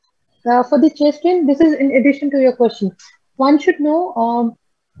conditions, for the chest drain, this is in addition to your question. One should know,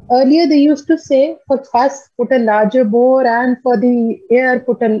 earlier they used to say for pus, put a larger bore, and for the air,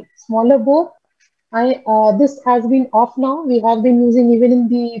 put a smaller bore. This has been off now. We have been using even in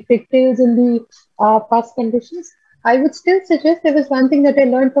the pigtails in the pus conditions. I would still suggest, there was one thing that I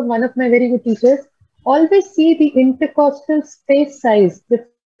learned from one of my very good teachers. Always see the intercostal space size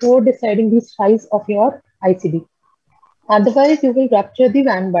before deciding the size of your ICD. Otherwise, you will rupture the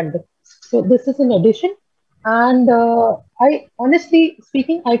van bundle. So this is an addition. And I honestly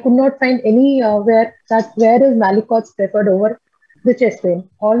speaking, I could not find any where is Malicots preferred over the chest drain.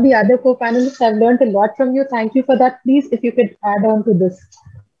 All the other co-panelists have learned a lot from you. Thank you for that. Please, if you could add on to this.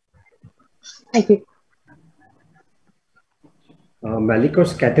 Thank you.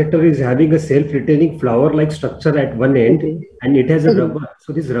 Malicot's catheter is having a self-retaining flower-like structure at one end, and it has a rubber.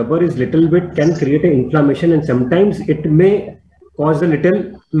 So this rubber is little bit can create an inflammation, and sometimes it may cause a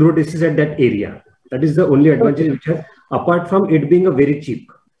little fluorosis at that area. That is the only advantage which has, apart from it being a very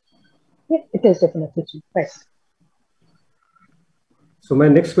cheap. Yeah, it is definitely cheap. Right. So my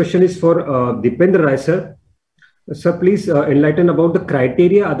next question is for Deependra, sir. Sir, please enlighten about the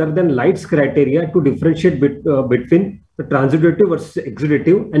criteria other than lights criteria to differentiate between the transudative versus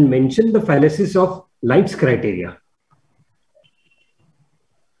exudative, and mention the fallacies of lights criteria.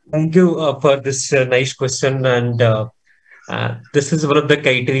 Thank you for this nice question. And this is one of the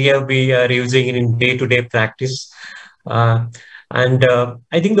criteria we are using in day-to-day practice. And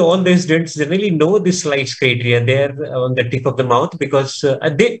I think all the students generally know this lights criteria. They're on the tip of the mouth because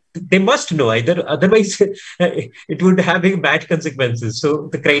they must know, either otherwise it would have bad consequences. So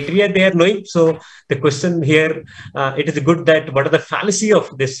the criteria they are knowing. So the question here, it is good that what are the fallacy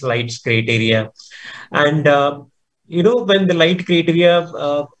of this lights criteria? And when the light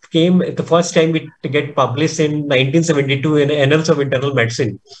criteria came the first time, it get published in 1972 in Annals of Internal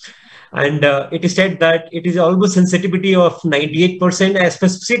Medicine. And it is said that it is almost sensitivity of 98% and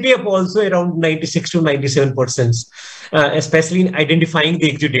specificity of also around 96 to 97%, especially in identifying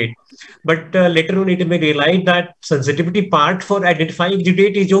the exudate. But later on, it may realize that sensitivity part for identifying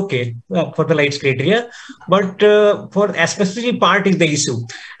exudate is okay for the lights criteria, but for specificity part is the issue.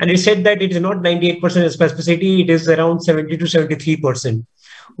 And it said that it is not 98% specificity, it is around 70 to 73%.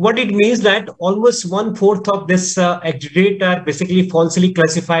 What it means that almost 1/4 of this exudate are basically falsely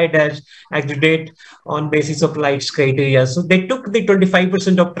classified as exudate on basis of lights criteria. So they took the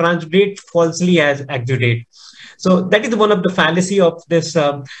 25% of transudate falsely as exudate. So that is one of the fallacy of this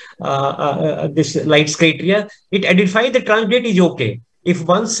this lights criteria. It identifies the transudate is okay, If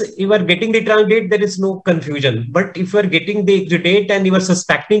once you are getting the transdate, there is no confusion. But if you are getting the exudate and you are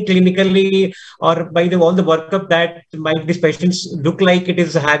suspecting clinically or by all the workup that might these patients look like it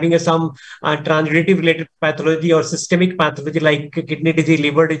is having some transitive related pathology or systemic pathology like kidney disease,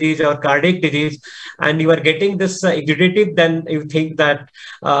 liver disease, or cardiac disease, and you are getting this exudative, then you think that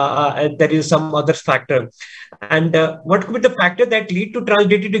there is some other factor. And what could be the factor that lead to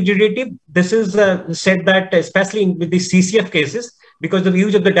transitive exudative? This is said that especially with the CCF cases, because of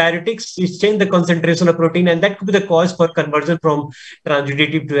use of the diuretics, it change the concentration of protein, and that could be the cause for conversion from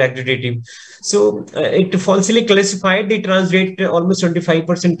transudative to exudative. So it falsely classified the transdate almost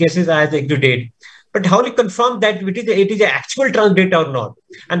 25% cases as exudate. But how do you confirm that it is an actual transdate or not?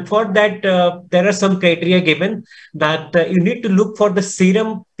 And for that, there are some criteria given that you need to look for the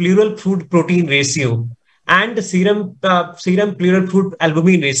serum pleural fluid protein ratio and the serum pleural fluid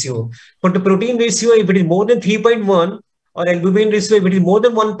albumin ratio. For the protein ratio, if it is more than 3.1, or albumin ratio, if it is more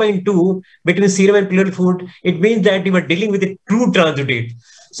than 1.2 between serum and pleural fluid, it means that you are dealing with a true transudate.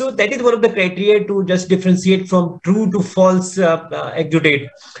 So that is one of the criteria to just differentiate from true to false exudate.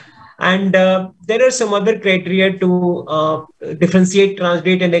 And there are some other criteria to differentiate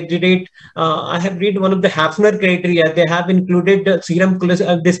transdate and exudate. I have read one of the Hafner criteria. They have included serum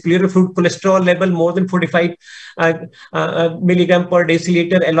this pleural fluid cholesterol level more than 45 milligram per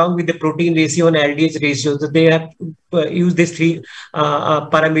deciliter, along with the protein ratio and LDH ratio. So they have used these three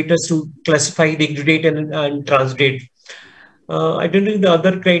parameters to classify the exudate and transdate. I don't know the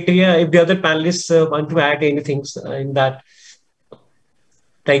other criteria. If the other panelists want to add anything in that.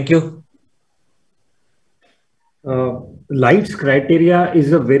 Thank you. Lights criteria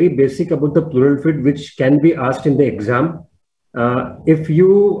is a very basic about the pleural fluid, which can be asked in the exam. If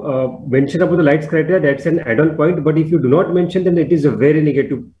you mention about the lights criteria, that's an add-on point. But if you do not mention, then it is a very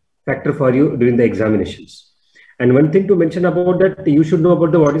negative factor for you during the examinations. And one thing to mention about that, you should know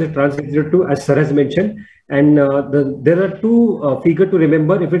about what is a transexudative, as Sir has mentioned. And there are two figures to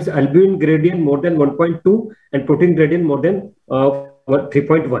remember. If it's albumin gradient more than 1.2 and protein gradient more than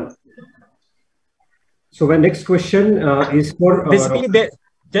 3.1. So my next question is for basically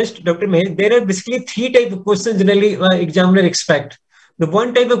just Dr. Mahesh, there are basically three types of questions generally examiner expect. The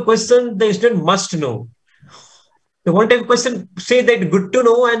one type of question the student must know. The one type of question say that good to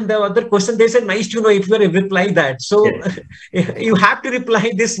know, and the other question they say nice to know if you reply that. So yes, you have to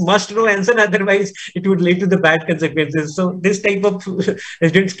reply this must know answer, otherwise it would lead to the bad consequences. So this type of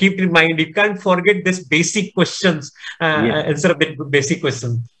students keep in mind. You can't forget this basic questions answer of the basic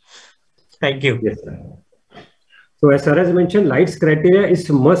question. Thank you. Yes, sir. So as Sir has mentioned, lights criteria is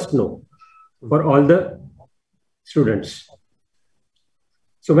must know for all the students.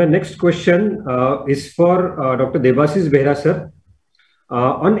 So my next question is for Dr. Debasis Behera, sir.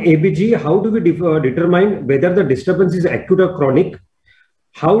 On ABG, how do we determine whether the disturbance is acute or chronic?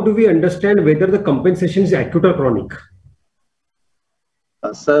 How do we understand whether the compensation is acute or chronic?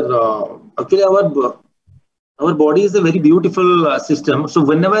 Sir, actually our body is a very beautiful system. So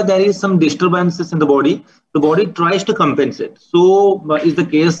whenever there is some disturbances in the body tries to compensate. So is the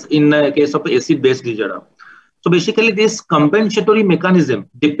case in case of acid-base disorder. So basically this compensatory mechanism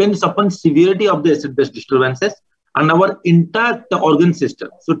depends upon severity of the acid-base disturbances and our intact organ system.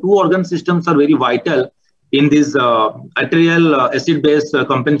 So two organ systems are very vital in this arterial acid-base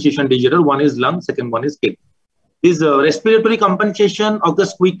compensation disorder. One is lung, second one is kidney. This respiratory compensation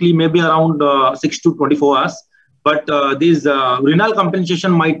occurs quickly, maybe around 6 to 24 hours. But this renal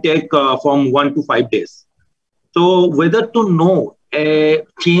compensation might take from 1 to 5 days. So whether to know a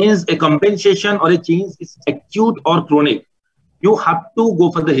compensation or a change is acute or chronic, you have to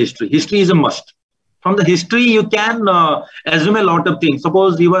go for the history. History is a must. From the history, you can assume a lot of things.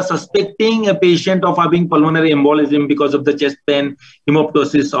 Suppose you are suspecting a patient of having pulmonary embolism because of the chest pain,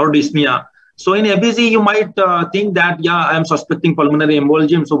 hemoptysis, or dyspnea. So in ABG, you might think that, yeah, I am suspecting pulmonary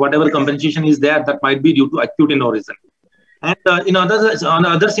embolism. So whatever compensation is there, that might be due to acute in origin. And in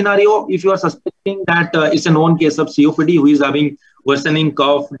another scenario, if you are suspecting that it's a known case of COPD who is having worsening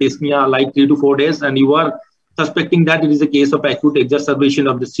cough, dyspnea, like 3 to 4 days, and you are suspecting that it is a case of acute exacerbation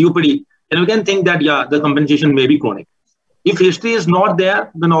of the COPD, then you can think that, yeah, the compensation may be chronic. If history is not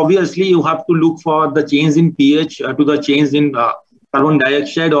there, then obviously you have to look for the change in pH to the change in carbon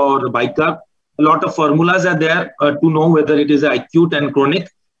dioxide or bicarb. A lot of formulas are there to know whether it is acute and chronic.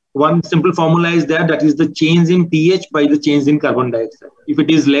 One simple formula is there, that is the change in pH by the change in carbon dioxide. If it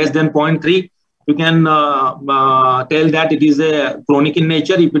is less than 0.3, you can tell that it is a chronic in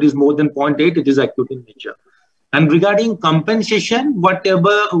nature. If it is more than 0.8, it is acute in nature. And regarding compensation, what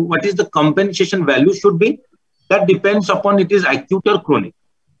is the compensation value should be, that depends upon it is acute or chronic.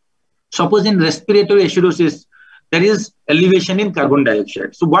 Suppose in respiratory acidosis, there is elevation in carbon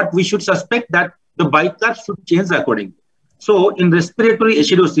dioxide. So what we should suspect that the bicarb should change accordingly. So in respiratory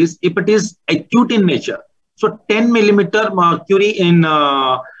acidosis, if it is acute in nature, so 10 millimeter mercury in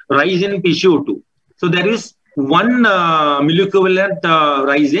rise in PCO2. So there is 1 milliequivalent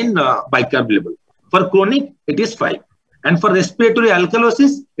rise in bicarb level. For chronic, it is 5. And for respiratory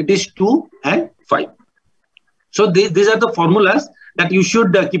alkalosis, it is 2 and 5. So these are the formulas that you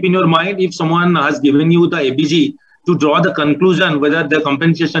should keep in your mind if someone has given you the ABG to draw the conclusion whether the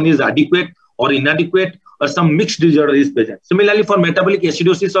compensation is adequate or inadequate or some mixed disorder is present. Similarly, for metabolic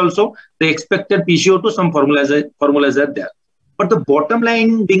acidosis also, the expected PCO2, some formulas are there. But the bottom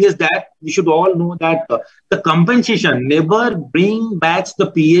line thing is that we should all know that the compensation never bring back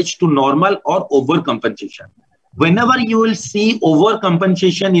the pH to normal or overcompensation. Whenever you will see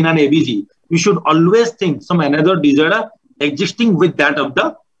overcompensation in an ABG, you should always think some another disorder existing with that of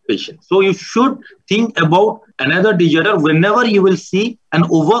the patient. So you should think about another disorder whenever you will see an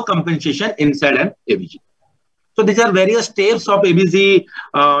overcompensation inside an ABG. So these are various steps of ABG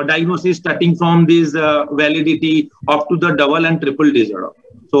diagnosis, starting from this validity up to the double and triple disorder.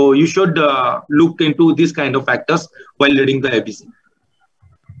 So you should look into these kind of factors while reading the ABG.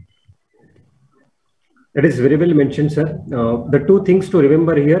 That is very well mentioned, sir. The two things to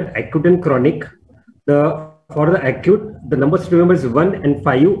remember here, acute and chronic. For the acute, the numbers to remember is 1 and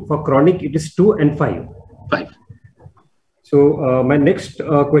 5. For chronic, it is 2 and 5. 5. So my next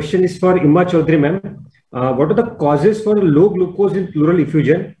question is for Eema Chaudhary, ma'am. What are the causes for low glucose in pleural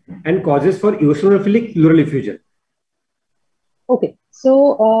effusion and causes for eosinophilic pleural effusion? Okay,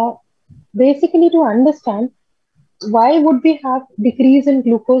 so basically to understand why would we have decrease in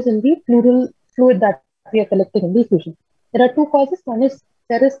glucose in the pleural fluid that we are collecting in the effusion. There are two causes. One is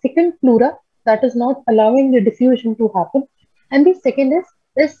there is thickened pleura that is not allowing the diffusion to happen. And the second is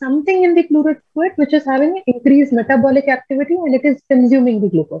there's something in the pleural fluid which is having increased metabolic activity and it is consuming the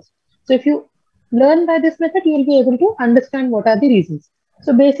glucose. So if you learn by this method, you will be able to understand what are the reasons.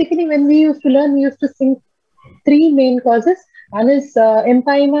 So basically when we used to learn, we used to think 3 main causes. One is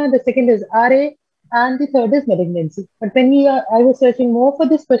empyema, the second is RA, and the third is malignancy. But when I was searching more for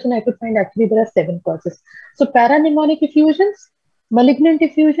this question, I could find actually there are 7 causes. So paranpneumonic effusions, malignant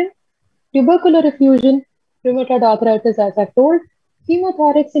effusion, tubercular effusion, rheumatoid arthritis as I told,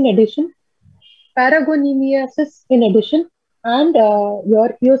 chemothorax in addition, paragonemiasis in addition, and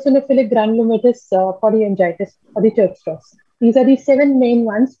your eosinophilic granulomatous polyangiitis or the Church Strauss. These are the 7 main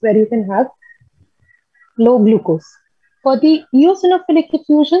ones where you can have low glucose. For the eosinophilic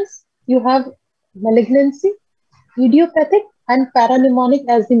effusions, you have malignancy, idiopathic, and paranpneumonic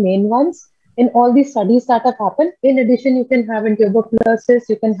as the main ones in all these studies that have happened. In addition, you can have in tuberculosis,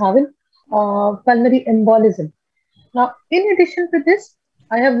 you can have in pulmonary embolism. Now, in addition to this,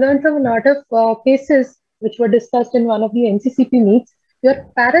 I have learned from a lot of cases which were discussed in one of the NCCP meets, your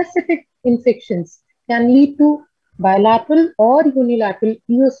parasitic infections can lead to bilateral or unilateral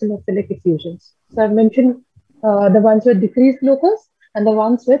eosinophilic effusions. So I've mentioned the ones with decreased glucose and the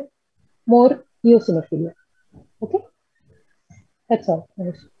ones with more eosinophilia. Okay, that's all.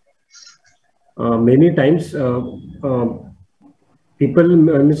 Many times,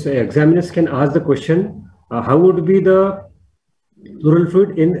 examiners can ask the question, how would be the pleural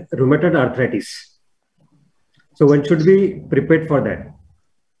fluid in rheumatoid arthritis? So one should be prepared for that.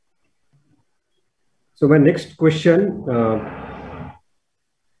 So my next question,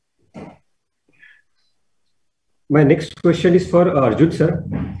 is for Arjun, sir.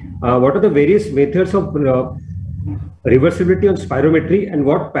 What are the various methods of reversibility on spirometry and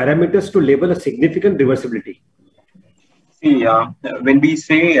what parameters to label a significant reversibility? See, when we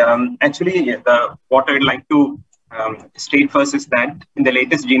say, actually, what I'd like to state first is that in the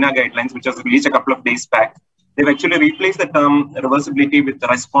latest GINA guidelines, which was released a couple of days back, they've actually replaced the term reversibility with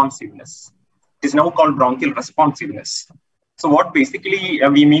responsiveness. It is now called bronchial responsiveness. So what basically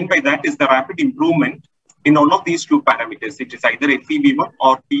we mean by that is the rapid improvement in one of these 2 parameters. It is either FEV1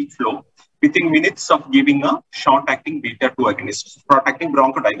 or peak flow within minutes of giving a short-acting beta-2 agonist, short-acting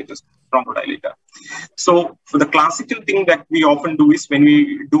bronchodilator. So for the classical thing that we often do is when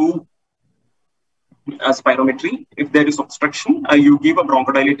we do spirometry, if there is obstruction, you give a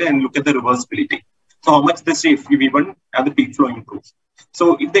bronchodilator and look at the reversibility. So how much does the FEV1 and the peak flow improves?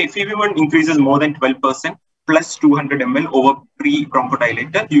 So if the FEV1 increases more than 12% plus 200 ml over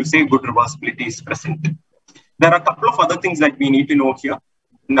pre-bronchodilator, you say good reversibility is present. There are a couple of other things that we need to know here.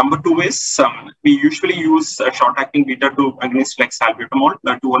 Number 2 is we usually use short-acting beta-2 agonists like salbutamol,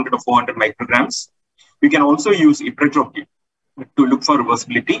 200 or 400 micrograms. We can also use ipratropium. to look for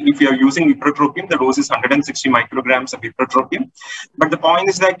reversibility. If you are using ipratropium, the dose is 160 micrograms of ipratropium. But the point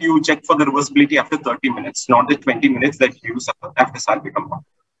is that you check for the reversibility after 30 minutes, not the 20 minutes that you use after salbutamol.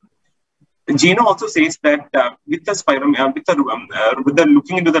 Gino also says that with the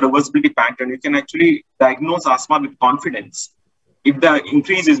looking into the reversibility pattern, you can actually diagnose asthma with confidence if the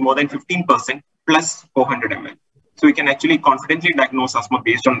increase is more than 15% plus 400 ml. So you can actually confidently diagnose asthma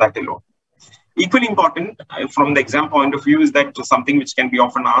based on that alone. Equally important from the exam point of view is that something which can be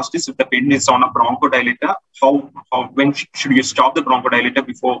often asked is if the patient is on a bronchodilator, when should you stop the bronchodilator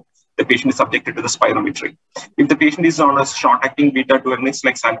before the patient is subjected to the spirometry? If the patient is on a short-acting beta-2 agonist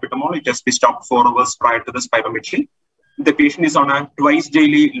like salbutamol, it has to be stopped 4 hours prior to the spirometry. If the patient is on a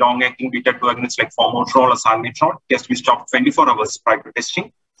twice-daily long-acting beta-2 agonist like formoterol or salmeterol, it has to be stopped 24 hours prior to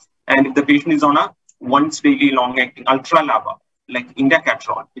testing. And if the patient is on a once-daily long-acting ultra-LABA like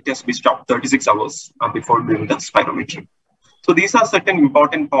indacaterol, it has to be stopped 36 hours before doing the spirometry. So these are certain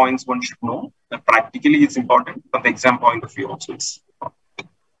important points one should know. Practically, it's important, from the exam point of view also it's important.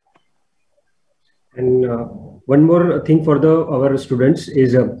 And one more thing for our students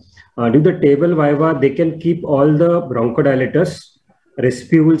is do the table viva, they can keep all the bronchodilators,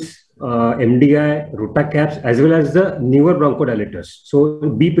 respipules, MDI, rotacaps, as well as the newer bronchodilators. So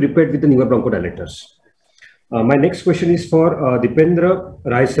be prepared with the newer bronchodilators. My next question is for Deependra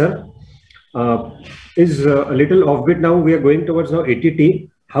Rai sir. Is a little offbeat now. We are going towards now ATT.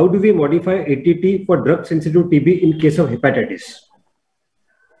 How do we modify ATT for drug-sensitive TB in case of hepatitis?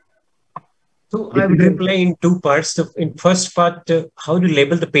 So I would reply in two parts. So in first part, how to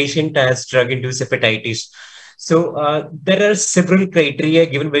label the patient as drug-induced hepatitis. So there are several criteria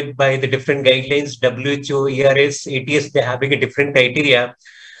given by the different guidelines, WHO, ERS, ATS, they're having a different criteria.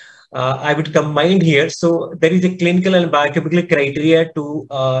 I would combine here. So there is a clinical and biochemical criteria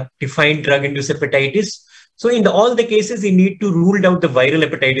to define drug-induced hepatitis. So in all the cases, you need to rule out the viral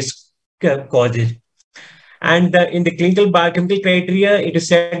hepatitis causes. And in the clinical biochemical criteria, it is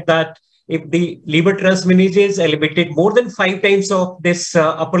said that if the liver transaminase is elevated more than 5 times of this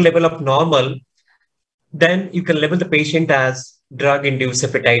upper level of normal, then you can label the patient as drug-induced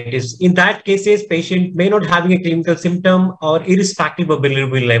hepatitis. In that cases, patient may not having a clinical symptom or irrespective of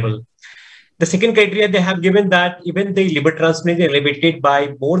bilirubin level. The second criteria they have given that even the liver transaminase is elevated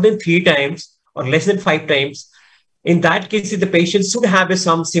by more than 3 times or less than 5 times. In that case, the patient should have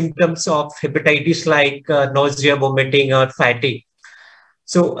some symptoms of hepatitis like nausea, vomiting, or fatigue.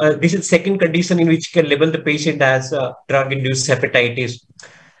 So this is the second condition in which you can label the patient as drug-induced hepatitis.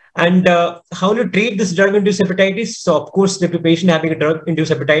 And how to treat this drug-induced hepatitis? So, of course, if the patient having a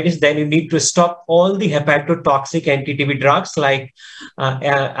drug-induced hepatitis, then you need to stop all the hepatotoxic anti-TB drugs like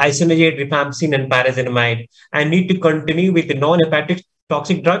isoniazid, rifampicin, and pyrazinamide, and need to continue with the non-hepatic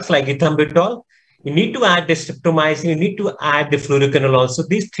toxic drugs like ethambutol. You need to add the streptomycin, you need to add the fluoroquinolone. So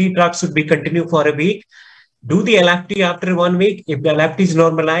these 3 drugs should be continued for a week. Do the LFT after 1 week. If the LFT is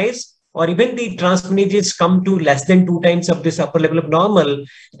normalized, or even the transaminases come to less than 2 times of this upper level of normal,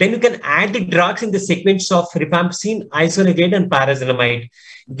 then you can add the drugs in the sequence of rifampicin, isoniazid, and pyrazinamide.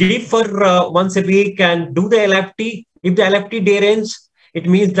 Give for once a week and do the LFT. If the LFT day ends, it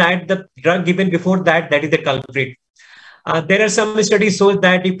means that the drug given before that is the culprit. There are some studies show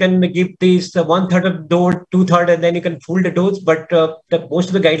that you can give these 1/3 of dose, 2/3, and then you can full the dose. But most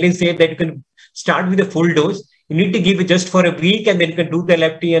of the guidelines say that you can start with a full dose. You need to give it just for a week, and then you can do the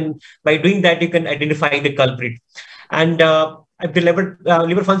LFT, and by doing that, you can identify the culprit. And if the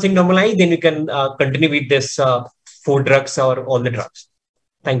liver function normalized, then you can continue with this 4 drugs or all the drugs.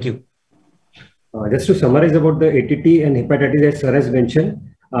 Thank you. Just to summarize about the ATT and hepatitis, as sir has mentioned,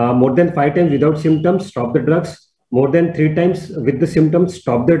 more than 5 times without symptoms, stop the drugs. More than 3 times with the symptoms,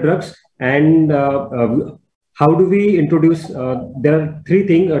 stop the drugs. And how do we introduce? There are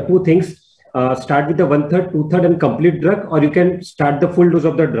 2 things. Start with the 1/3, 2/3, and complete drug, or you can start the full dose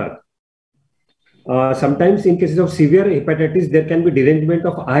of the drug. Sometimes in cases of severe hepatitis, there can be derangement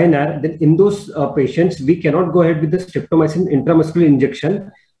of INR. Then in those patients, we cannot go ahead with the streptomycin intramuscular injection.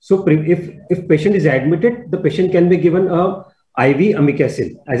 So if patient is admitted, the patient can be given a IV amikacin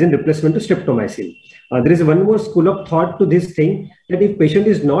as in replacement to streptomycin. There is one more school of thought to this thing, that if patient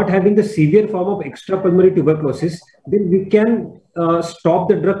is not having the severe form of extrapulmonary tuberculosis, then we can stop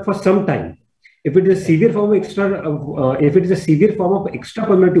the drug for some time. If it is a severe form of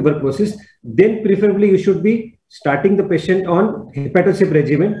extrapulmonary tuberculosis, then preferably you should be starting the patient on hepatosip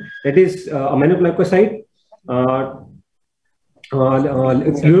regimen, that is aminoglycoside,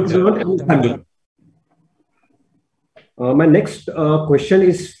 my next question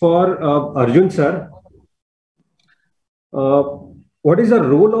is for Arjun sir. what is the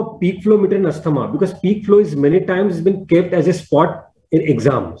role of peak flow meter in asthma? Because peak flow is many times been kept as a spot in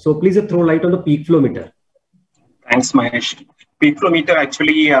exam. So please throw light on the peak flow meter. Thanks, Mahesh. Peak flow meter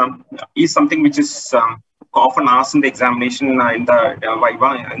actually is something which is often asked in the examination in the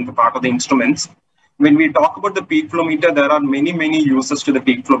Viva, in the part of the instruments. When we talk about the peak flow meter, there are many uses to the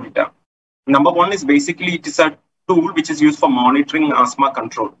peak flow meter. Number one is basically it is a tool which is used for monitoring asthma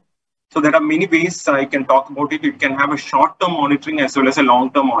control. So there are many ways I can talk about it. You can have a short-term monitoring as well as a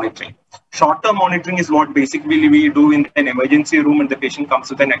long-term monitoring. Short-term monitoring is what basically we do in an emergency room and the patient comes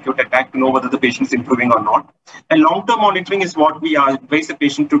with an acute attack to know whether the patient is improving or not. And long-term monitoring is what we advise the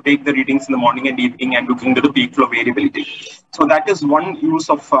patient to take the readings in the morning and evening and looking at the peak flow variability. So that is one use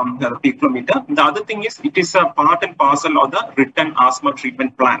of the peak flow meter. The other thing is it is a part and parcel of the written asthma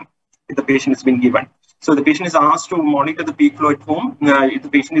treatment plan that the patient has been given. So the patient is asked to monitor the peak flow at home. If the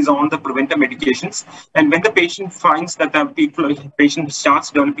patient is on the preventive medications, and when the patient finds that the peak flow, patient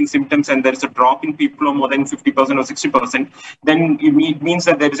starts developing symptoms and there is a drop in peak flow more than 50% or 60%, then it means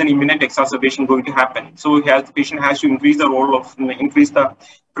that there is an imminent exacerbation going to happen. So the patient has to increase the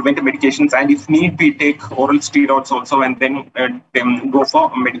preventive medications, and if need be, take oral steroids also, and then go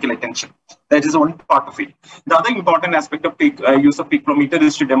for medical attention. That is one part of it. The other important aspect of use of peak flow meter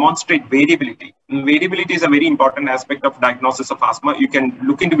is to demonstrate variability. Variability is a very important aspect of diagnosis of asthma. You can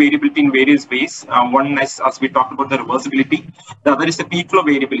look into variability in various ways. One is, as we talked about, the reversibility. The other is the peak flow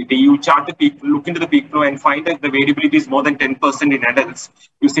variability. You chart the peak, look into the peak flow and find that the variability is more than 10% in adults.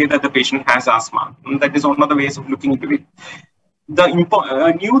 You say that the patient has asthma. And that is one of the ways of looking into it. The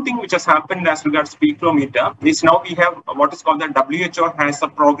new thing which has happened as regards peak flow meter is now we have what is called the WHO has a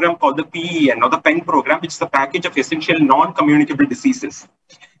program called the PEN or the PEN program, which is the package of essential non-communicable diseases.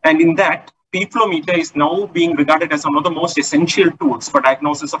 And in that, peak flow meter is now being regarded as one of the most essential tools for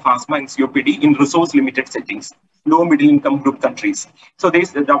diagnosis of asthma and COPD in resource-limited settings, low middle-income group countries. So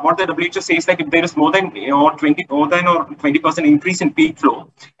what the WHO says, like if there is more than 20% increase in peak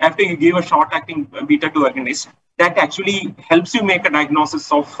flow after you give a short-acting beta-2 agonist, that actually helps you make a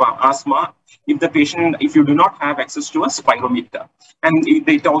diagnosis of asthma if you do not have access to a spirometer. And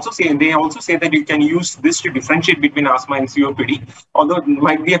they also say that you can use this to differentiate between asthma and COPD, although it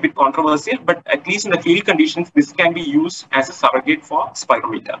might be a bit controversial, but at least in the field conditions, this can be used as a surrogate for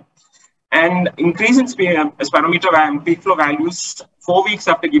spirometer. And increase in spirometer peak flow values 4 weeks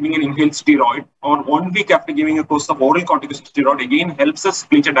after giving an inhaled steroid or 1 week after giving a course of oral corticosteroid again helps us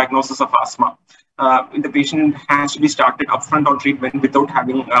clinch a diagnosis of asthma. The patient has to be started upfront on treatment without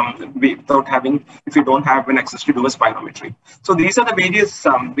having, if you don't have an access to do a spirometry. So these are the various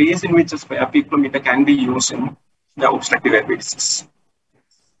ways in which a peak flow meter can be used in the obstructive airway disease.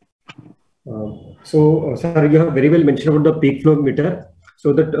 Sir, you have very well mentioned about the peak flow meter.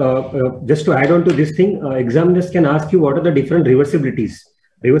 So that just to add on to this thing, examiners can ask you what are the different reversibilities.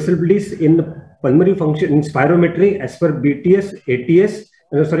 Reversibilities in pulmonary function in spirometry as per BTS, ATS,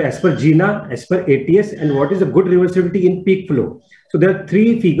 as per GINA, as per ATS, and what is a good reversibility in peak flow. So there are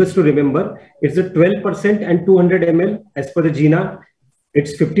 3 figures to remember. It's a 12% and 200 ml as per the GINA.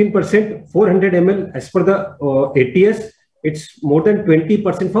 It's 15%, 400 ml as per the ATS. It's more than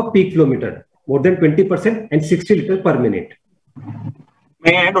 20% for peak flow meter, more than 20% and 60 liters per minute.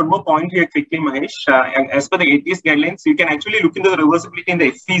 May I add one more point here quickly, Mahesh? As per the ATS guidelines, you can actually look into the reversibility in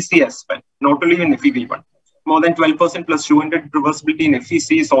the FEC as well, not only in FEV1. More than 12% plus 200 reversibility in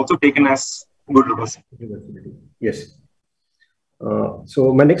FEC is also taken as good reversibility. Yes.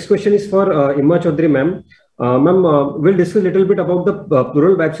 So my next question is for Eema Chaudhary, ma'am. Ma'am, we'll discuss a little bit about the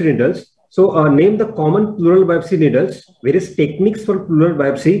pleural biopsy needles. So name the common pleural biopsy needles, various techniques for pleural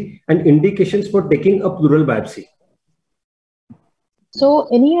biopsy, and indications for taking a pleural biopsy. So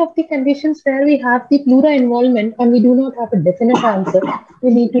any of the conditions where we have the pleura involvement and we do not have a definite answer,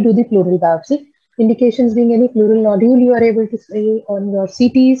 we need to do the pleural biopsy. Indications being any pleural nodule you are able to see on your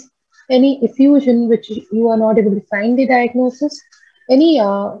CTs, any effusion which you are not able to find the diagnosis, any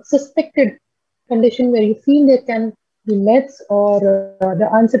suspected condition where you feel there can be meds or the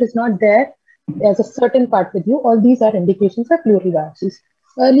answer is not there, there's a certain part with you, all these are indications of pleural biopsies.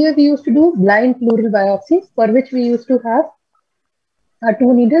 Earlier we used to do blind pleural biopsies for which we used to have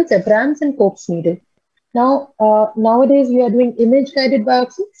 2 needles, Abrams and Cope's needle. Now, nowadays we are doing image-guided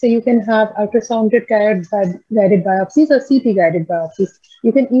biopsies, so you can have ultrasound-guided biopsies or CT-guided biopsies.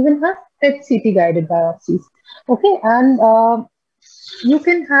 You can even have PET-CT-guided biopsies. Okay, and you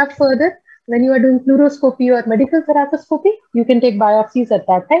can have further, when you are doing fluoroscopy or medical thoracoscopy, you can take biopsies at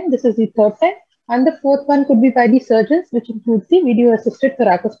that time. This is the 3rd time. And the 4th one could be by the surgeons, which includes the video-assisted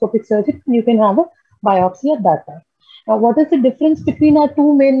thoracoscopic surgery. You can have a biopsy at that time. Now, what is the difference between our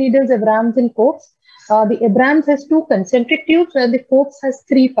 2 main needles, Abrams and Cope's? The Abrams has 2 concentric tubes and the Copes has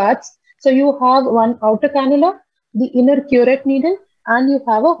 3 parts. So you have one outer cannula, the inner curette needle, and you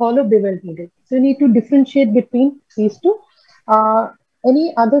have a hollow beveled needle. So you need to differentiate between these 2.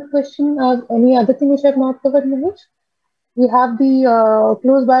 Any other question or any other thing which I have not covered, Mahesh? We have the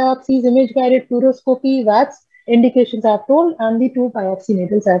close biopsies, image-guided fluoroscopy, VATS, indications I have told, and the 2 biopsy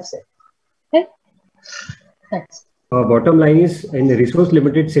needles I have said. Okay? Thanks. Bottom line is, in a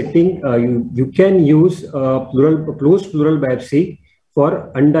resource-limited setting, you can use closed pleural biopsy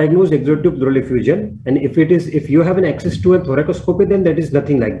for undiagnosed exudative pleural effusion. And if you have an access to a thoracoscopy, then that is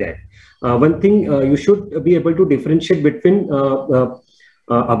nothing like that. One thing you should be able to differentiate between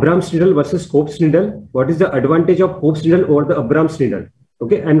Abrams needle versus Cope's needle. What is the advantage of Cope's needle over the Abrams needle?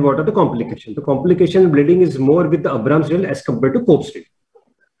 Okay, and what are the complications? The complication bleeding is more with the Abrams needle as compared to Cope's needle.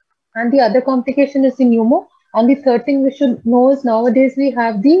 And the other complication is the pneumo. And the third thing we should know is nowadays we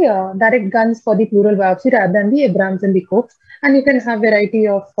have the direct guns for the pleural biopsy rather than the Abrams and the Copes. And you can have variety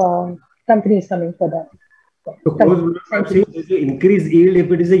of companies coming for that. So closed biopsy is increased yield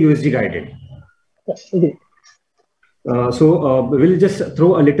if it is a USG guided. Yes, agreed. We'll just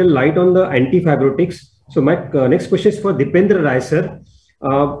throw a little light on the antifibrotics. So my next question is for Deependra Rai, sir.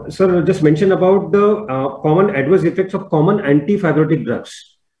 Sir, just mention about the common adverse effects of common antifibrotic drugs.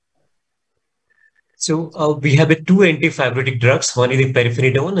 So we have 2 antifibrotic drugs. One is the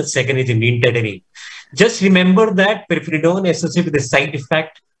pirfenidone and second is the nintedanib. Just remember that pirfenidone associated with the side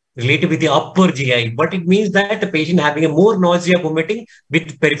effect related with the upper GI. What it means that the patient having a more nausea, vomiting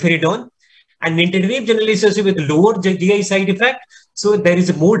with pirfenidone, and nintedanib generally associated with lower GI side effect. So there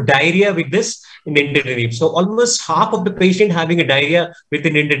is more diarrhea with this nintedanib. So almost half of the patient having a diarrhea with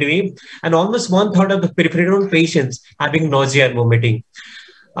the nintedanib, and almost 1/3 of the pirfenidone patients having nausea and vomiting.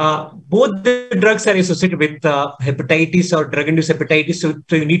 Both the drugs are associated with hepatitis or drug-induced hepatitis,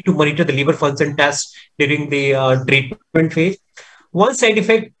 so you need to monitor the liver function test during the treatment phase. One side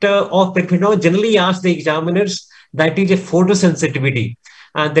effect of pirfenidone generally asks the examiners, that is a photosensitivity.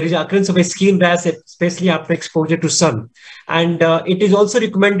 And there is occurrence of a skin rash, especially after exposure to sun. And it is also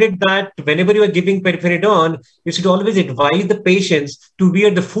recommended that whenever you are giving pirfenidone, you should always advise the patients to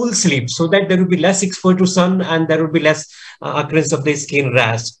wear the full sleeve so that there will be less exposure to sun and there will be less occurrence of the skin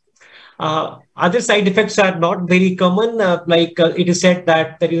rash. Other side effects are not very common. It is said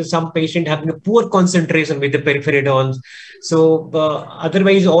that there is some patient having a poor concentration with the pirfenidones. So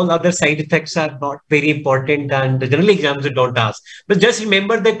otherwise, all other side effects are not very important, and the general examiners don't ask. But just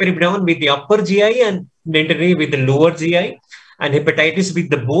remember that pirfenidone with the upper GI and nintedanib with the lower GI, and hepatitis with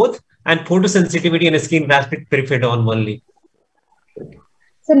the both, and photosensitivity and skin rash with pirfenidone only.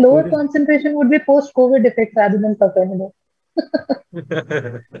 So lower concentration would be post-COVID effect rather than pirfenidone.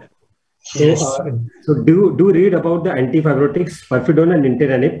 So do read about the antifibrotics, pirfenidone and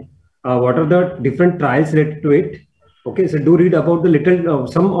nintedanib. What are the different trials related to it? Okay, so do read about the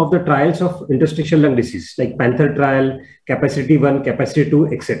some of the trials of interstitial lung disease, like Panther trial, Capacity 1, Capacity 2,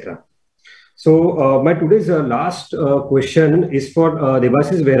 etc. So my today's last question is for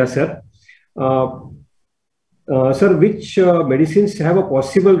Debasis Behera, sir. Sir, which medicines have a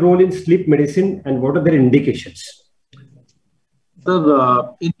possible role in sleep medicine, and what are their indications?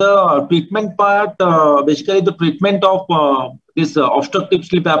 So in the treatment part, basically the treatment of this obstructive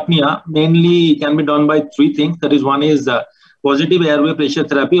sleep apnea mainly can be done by 3 things. That is, one is positive airway pressure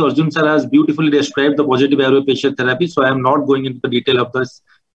therapy. Arjun sir has beautifully described the positive airway pressure therapy, so I am not going into the detail of this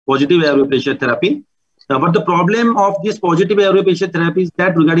positive airway pressure therapy. But the problem of this positive airway pressure therapy is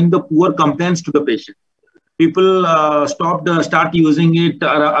that regarding the poor compliance to the patient. People start using it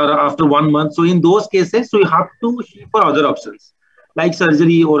after 1 month. So in those cases, so you have to seek for other options, like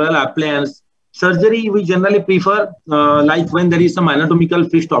surgery, oral appliance. Surgery, we generally prefer like when there is some anatomical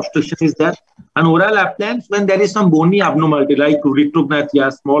fixed obstruction is there, and oral appliance when there is some bony abnormality like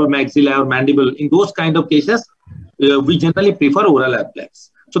retrognathia, small maxilla or mandible. In those kind of cases, we generally prefer oral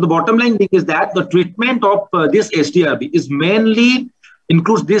appliance. So the bottom line thing is that the treatment of this SDRB is mainly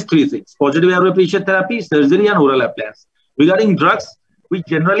includes these 3 things: positive airway pressure therapy, surgery, and oral appliance. Regarding drugs, we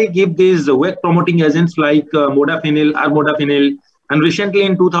generally give these wake promoting agents like modafinil, armodafinil. And recently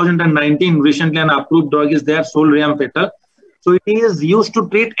in 2019, an approved drug is there, solriamfetol. So it is used to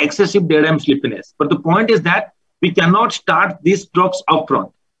treat excessive daytime sleepiness. But the point is that we cannot start these drugs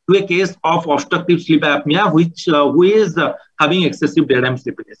upfront to a case of obstructive sleep apnea, who is having excessive daytime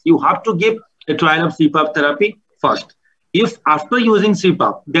sleepiness. You have to give a trial of CPAP therapy first. If after using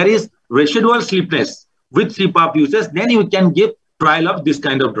CPAP, there is residual sleepiness with CPAP uses, then you can give trial of this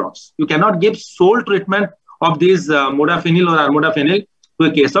kind of drugs. You cannot give sole treatment of these modafinil or armodafinil to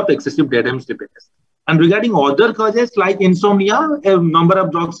a case of excessive daytime sleepiness. And regarding other causes like insomnia, a number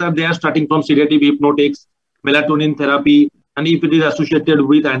of drugs are there starting from sedative hypnotics, melatonin therapy, and if it is associated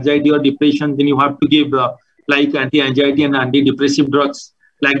with anxiety or depression, then you have to give like anti-anxiety and antidepressive drugs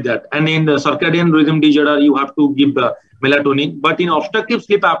like that. And in the circadian rhythm disorder, you have to give melatonin. But in obstructive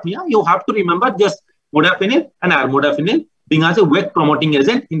sleep apnea, you have to remember just modafinil and armodafinil being as a wake promoting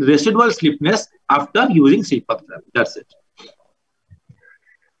agent in residual sleepiness after using CPAP therapy. That's it.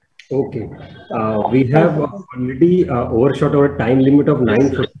 Okay. We have already overshot our time limit of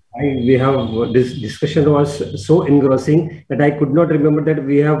 9:45. We have this discussion was so engrossing that I could not remember that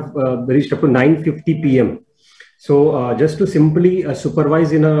we have reached up to 9:50 p.m. So just to simply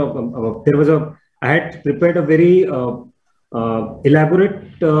supervise in I had prepared a very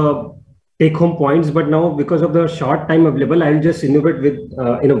elaborate take-home points, but now because of the short time available, I will just enumerate with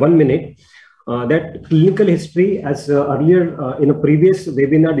in a 1 minute. That clinical history, as earlier in a previous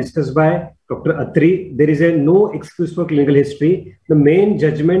webinar discussed by Dr. Atri, there is no excuse for clinical history. The main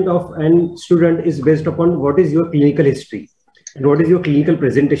judgment of an student is based upon what is your clinical history and what is your clinical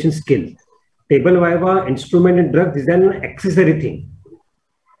presentation skill. Table viva, instrument and drug, these are an accessory thing.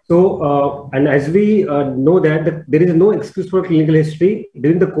 So, and as we know that there is no excuse for clinical history.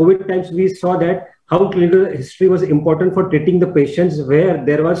 During the COVID times, we saw that how clinical history was important for treating the patients where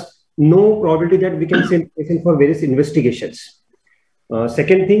there was no probability that we can send patient for various investigations.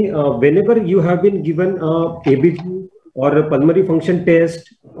 Second thing, whenever you have been given ABG or a pulmonary function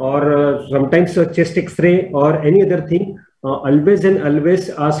test or sometimes a chest X-ray or any other thing, always and always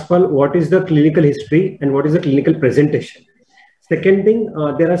ask for what is the clinical history and what is the clinical presentation. Second thing,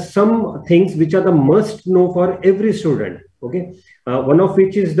 there are some things which are the must know for every student. Okay, one of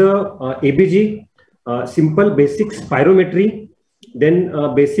which is the ABG, simple basic spirometry. Then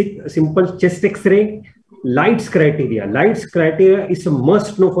basic simple chest X-ray, lights criteria. Lights criteria is a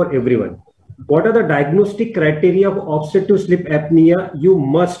must know for everyone. What are the diagnostic criteria of obstructive sleep apnea? You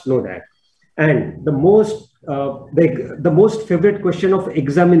must know that. And the most favorite question of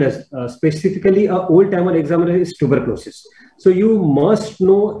examiners, specifically a old-timer examiner, is tuberculosis. So you must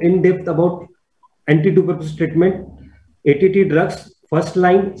know in depth about anti-tuberculosis treatment, ATT drugs, first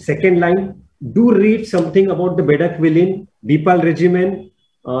line, second line. Do read something about the bedaquiline, Dipal regimen,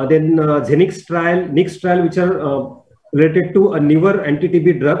 then Xenix trial, Nix trial, which are related to newer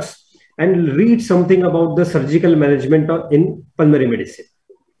anti-TB drugs, and read something about the surgical management in pulmonary medicine.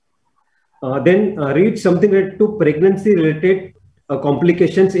 Then read something related to pregnancy-related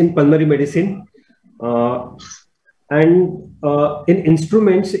complications in pulmonary medicine. And in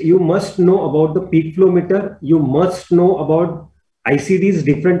instruments, you must know about the peak flow meter. You must know about ICDs,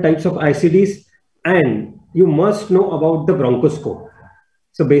 different types of ICDs, and you must know about the bronchoscope.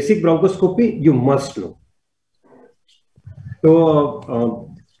 So basic bronchoscopy, you must know.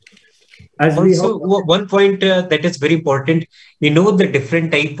 So as also, one point that is very important, we know the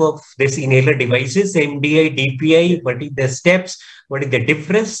different type of this inhaler devices, MDI, DPI, what is the steps, what is the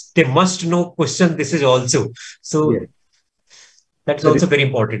difference, they must know question this is also. So yes, that's also very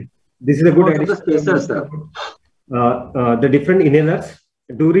important. This is a good addition. The different inhalers.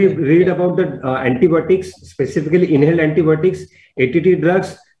 Do read about the antibiotics, specifically inhaled antibiotics, ATT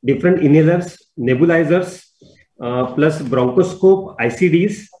drugs, different inhalers, nebulizers, plus bronchoscope,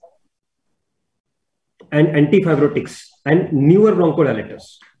 ICDs, and antifibrotics, and newer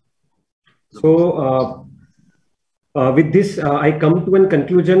bronchodilators. So with this, I come to a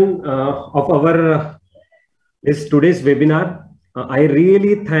conclusion of our today's webinar. I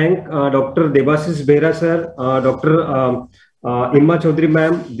really thank Dr. Debasis Behera sir, Dr. Eema Chaudhary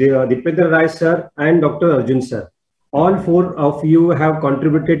ma'am, Deependra Rai sir, and Dr. Arjun sir. All four of you have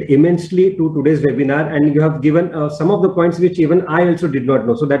contributed immensely to today's webinar, and you have given some of the points which even I also did not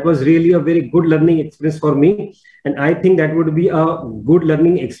know. So that was really a very good learning experience for me, and I think that would be a good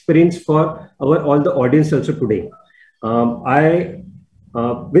learning experience for all the audience also today.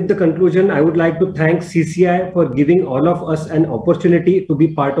 With the conclusion, I would like to thank CCI for giving all of us an opportunity to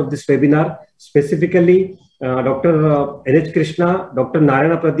be part of this webinar, specifically Dr. NH Krishna, Dr.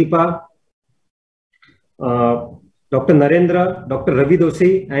 Narayana Pradipa, Dr. Narendra, Dr. Ravi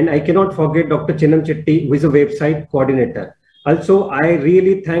Dosi, and I cannot forget Dr. Chinam Chetty, who is a website coordinator. Also, I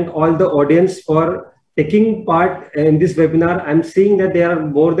really thank all the audience for taking part in this webinar. I'm seeing that there are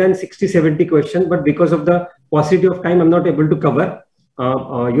more than 60-70 questions, but because of the paucity of time, I'm not able to cover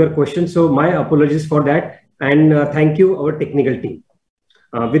your questions. So my apologies for that. And thank you, our technical team.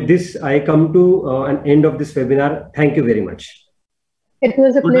 With this, I come to an end of this webinar. Thank you very much. It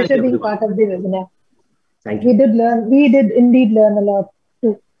was a pleasure being part of the webinar. Thank you. We did indeed learn a lot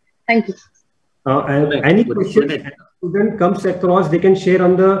too. Thank you. Any questions? student comes across, they can share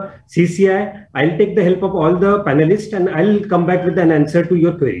on the CCI. I'll take the help of all the panelists and I'll come back with an answer to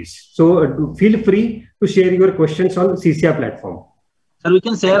your queries. So feel free to share your questions on CCI platform. Sir, we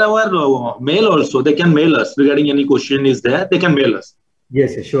can share our mail also. They can mail us regarding any question is there. They can mail us.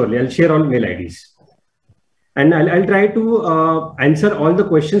 Yes, surely. I'll share all mail IDs. And I'll try to answer all the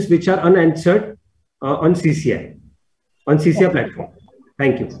questions which are unanswered on CCI platform.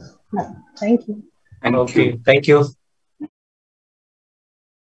 Thank you. Thank you. Thank you. Thank you.